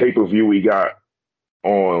pay-per-view we got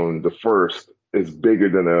on the 1st is bigger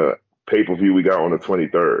than a pay-per-view we got on the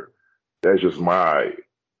 23rd. That's just my.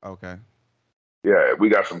 Okay. Yeah, we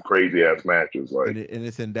got some crazy ass matches. Like, and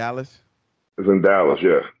it's in Dallas. It's in Dallas,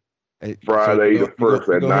 yeah. Hey, Friday the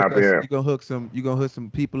 1st at 9 p.m. You gonna hook some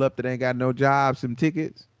people up that ain't got no jobs, some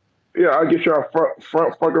tickets. Yeah, I'll get y'all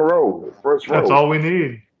front fucking row, first row. That's all we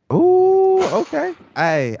need. Ooh, okay.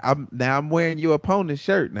 Hey, I'm wearing your opponent's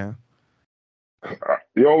shirt now.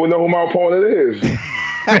 You don't even know who my opponent is.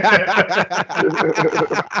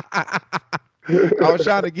 I was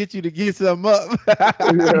trying to get you to get something up. Yeah,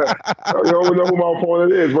 you don't even know who my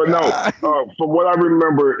opponent is, but no. From what I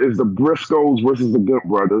remember, is the Briscoes versus the Good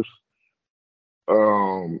Brothers.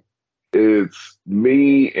 It's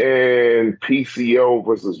me and PCO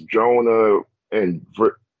versus Jonah and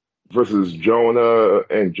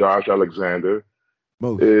Josh Alexander.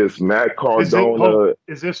 It's Matt Cardona.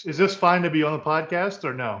 Is this fine to be on the podcast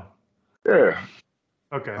or no? Yeah.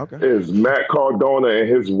 Okay. It's Matt Cardona and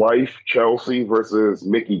his wife Chelsea versus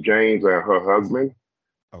Mickie James and her husband.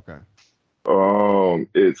 Okay.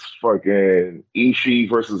 It's fucking Ishii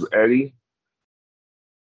versus Eddie.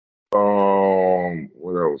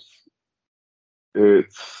 What else?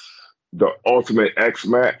 It's the Ultimate X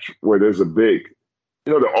match where there's a big,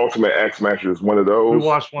 the Ultimate X match is one of those. We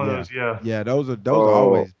watched one of those, yeah. Yeah, those are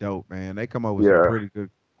always dope, man. They come up with some pretty good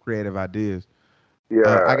creative ideas.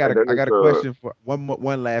 Yeah, I got a question for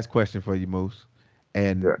one last question for you, Moose,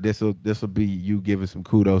 and this will be you giving some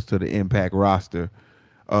kudos to the Impact roster.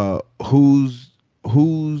 Who's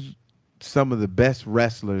some of the best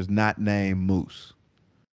wrestlers not named Moose?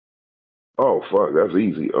 Oh fuck, that's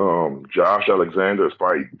easy. Josh Alexander is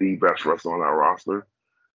probably the best wrestler on our roster.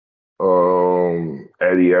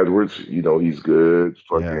 Eddie Edwards, he's good.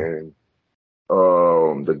 Fucking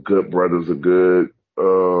the Good Brothers are good.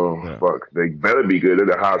 Fuck, they better be good. They're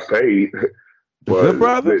the highest paid. The Good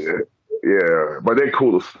Brothers? Yeah, but they're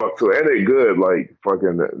cool as fuck too, and they're good. Like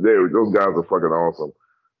fucking, those guys are fucking awesome.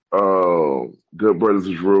 Good Brothers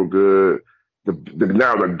is real good.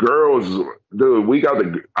 Now the girls,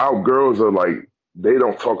 dude, our girls are like, they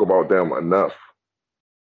don't talk about them enough.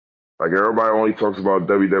 Like everybody only talks about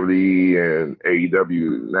WWE and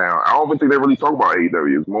AEW now. I don't even think they really talk about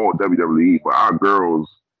AEW. It's more WWE. But our girls,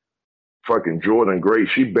 fucking Jordan Gray,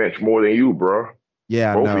 she benched more than you, bro.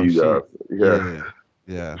 Yeah, both of you guys.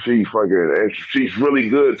 Yeah. She fucking, and she's really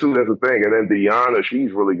good too. That's the thing. And then Deanna,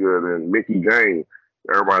 she's really good. And Mickie James,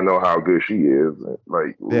 everybody know how good she is.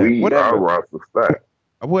 Like our roster stacked.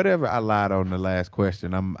 Whatever. I lied on the last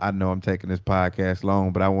question. I know I'm taking this podcast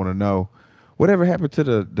long, but I want to know whatever happened to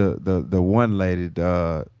the one lady,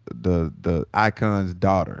 the Icon's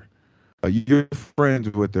daughter. You're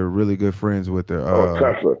friends with her, really good friends with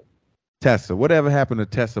her. Tessa. Whatever happened to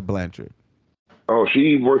Tessa Blanchard? Oh,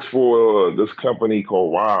 she works for this company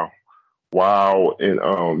called Wow.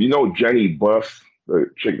 And Jenny Buss,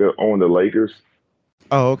 the chick that owned the Lakers.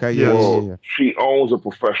 Oh, okay. Yeah. Well, she owns a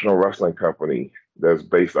professional wrestling company that's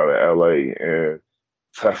based out of LA, and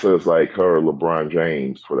Tessa is like her LeBron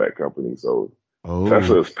James for that company. So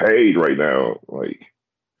Tessa is paid right now. Like,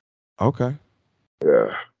 okay.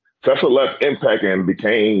 Yeah. Tessa left Impact and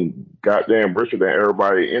became goddamn richer than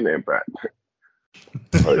everybody in Impact.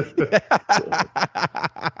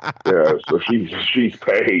 Yeah, so she's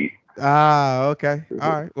paid. Okay.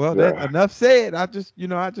 All right. Well, that enough said. I just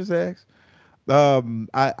asked.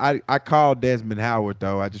 I called Desmond Howard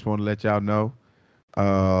though. I just want to let y'all know.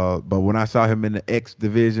 But when I saw him in the X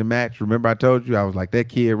Division match, remember I told you I was like, that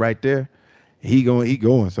kid right there, he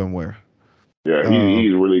going somewhere. Yeah,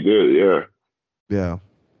 he's really good. Yeah.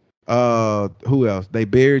 Who else? They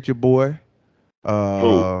buried your boy.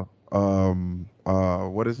 What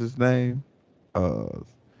is his name?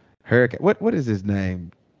 Hurricane. What is his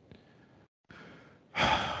name?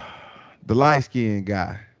 The light-skinned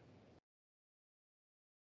guy.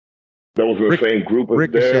 That was in the same group as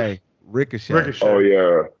Ricochet. Oh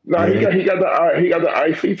yeah. No, he got the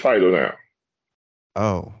IC title now.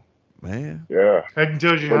 Oh man. Yeah. That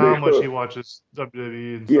tells you how much he watches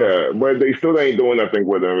WWE. And stuff. But they still ain't doing nothing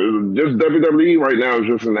with him. It's just WWE right now is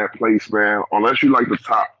just in that place, man. Unless you like the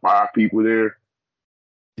top 5 people there.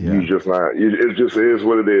 Yeah. You just not. It just is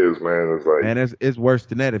what it is, man. It's like, man, it's worse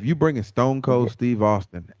than that. If you bring a Stone Cold Steve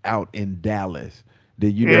Austin out in Dallas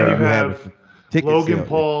Then you have Logan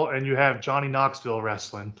Paul and you have Johnny Knoxville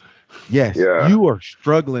wrestling. Yes, you are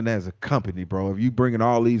struggling as a company, bro. If you bringing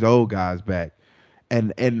all these old guys back,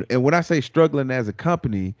 and when I say struggling as a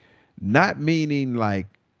company, not meaning like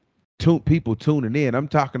people tuning in. I'm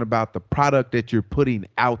talking about the product that you're putting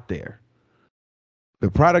out there. The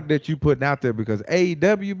product that you putting out there, because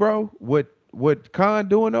AEW, bro, what Khan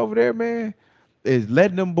doing over there, man, is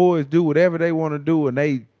letting them boys do whatever they want to do, and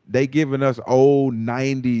they giving us old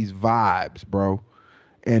 90s vibes, bro,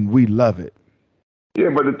 and we love it. Yeah,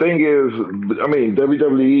 but the thing is, I mean,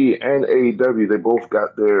 WWE and AEW, they both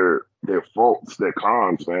got their faults, their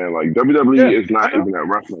cons, man. Like, WWE is not even a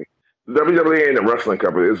wrestling. WWE ain't a wrestling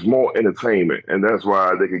company. It's more entertainment, and that's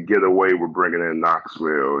why they could get away with bringing in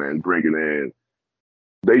Knoxville and bringing in.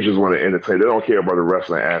 They just want to entertain. They don't care about the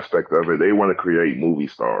wrestling aspect of it. They want to create movie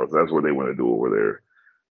stars. That's what they want to do over there.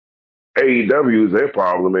 AEW's, their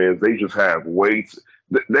problem is they just have weights.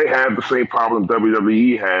 They have the same problem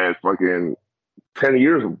WWE had fucking 5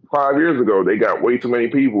 years ago. They got way too many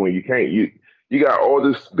people, and you got all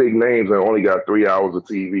this big names and only got 3 hours of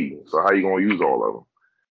TV. So how you gonna use all of them?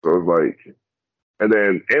 So it's like, and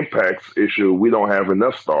then Impact's issue, we don't have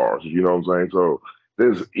enough stars. You know what I'm saying? So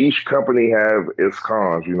each company have its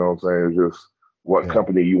cons. You know what I'm saying? It's just what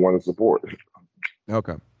company you want to support.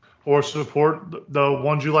 Okay. Or support the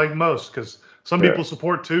ones you like most, because some people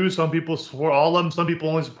support 2, some people support all of them, some people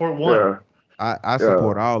only support 1. Yeah. I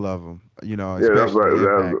support all of them, you know, especially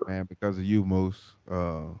Impact, man, because of you, Moose.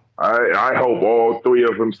 I hope all 3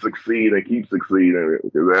 of them succeed and keep succeeding,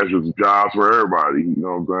 because that's just jobs for everybody. You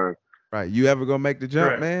know what I'm saying? Right. You ever gonna make the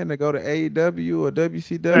jump, man, to go to AEW or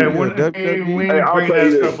WCW or WWE? Hey, I'll tell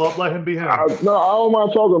you this. Let him be him. I don't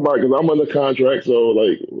mind talking about it because I'm under contract. So,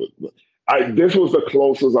 like, this was the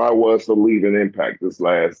closest I was to leaving Impact this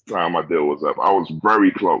last time my deal was up. I was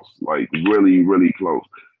very close, like really, really close.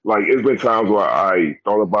 Like, it's been times where I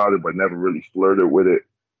thought about it but never really flirted with it.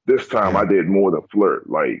 This time I did more than flirt.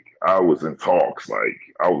 Like, I was in talks. Like,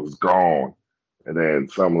 I was gone. And then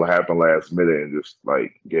something happened last minute and just,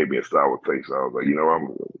 like, gave me a sour taste. So I was like, you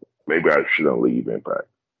know, maybe I shouldn't leave Impact.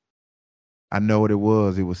 I know what it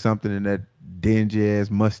was. It was something in that dingy-ass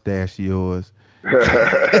mustache of yours.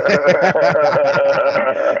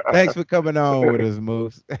 Thanks for coming on with us,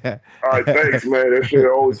 Moose. All right, thanks, man. That shit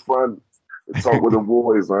always fun to talk with the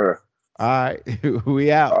boys, man. All right,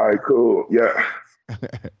 we out. All right, cool. Yeah.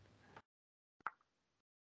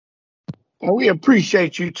 And we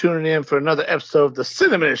appreciate you tuning in for another episode of the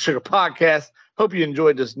Cinnamon and Sugar Podcast. Hope you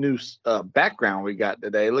enjoyed this new background we got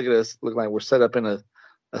today. Look at us. Look like we're set up in a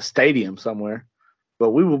stadium somewhere. But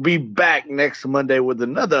we will be back next Monday with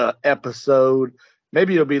another episode.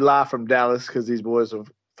 Maybe it'll be live from Dallas because these boys will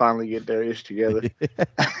finally get their ish together.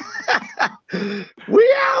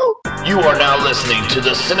 We out. You are now listening to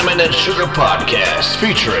the Cinnamon and Sugar Podcast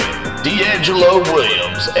featuring D'Angelo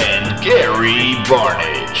Williams and Gary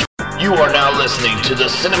Barnage. You are now listening to the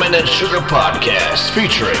Cinnamon and Sugar Podcast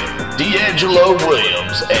featuring D'Angelo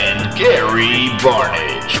Williams and Gary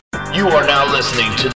Barnage. You are now listening to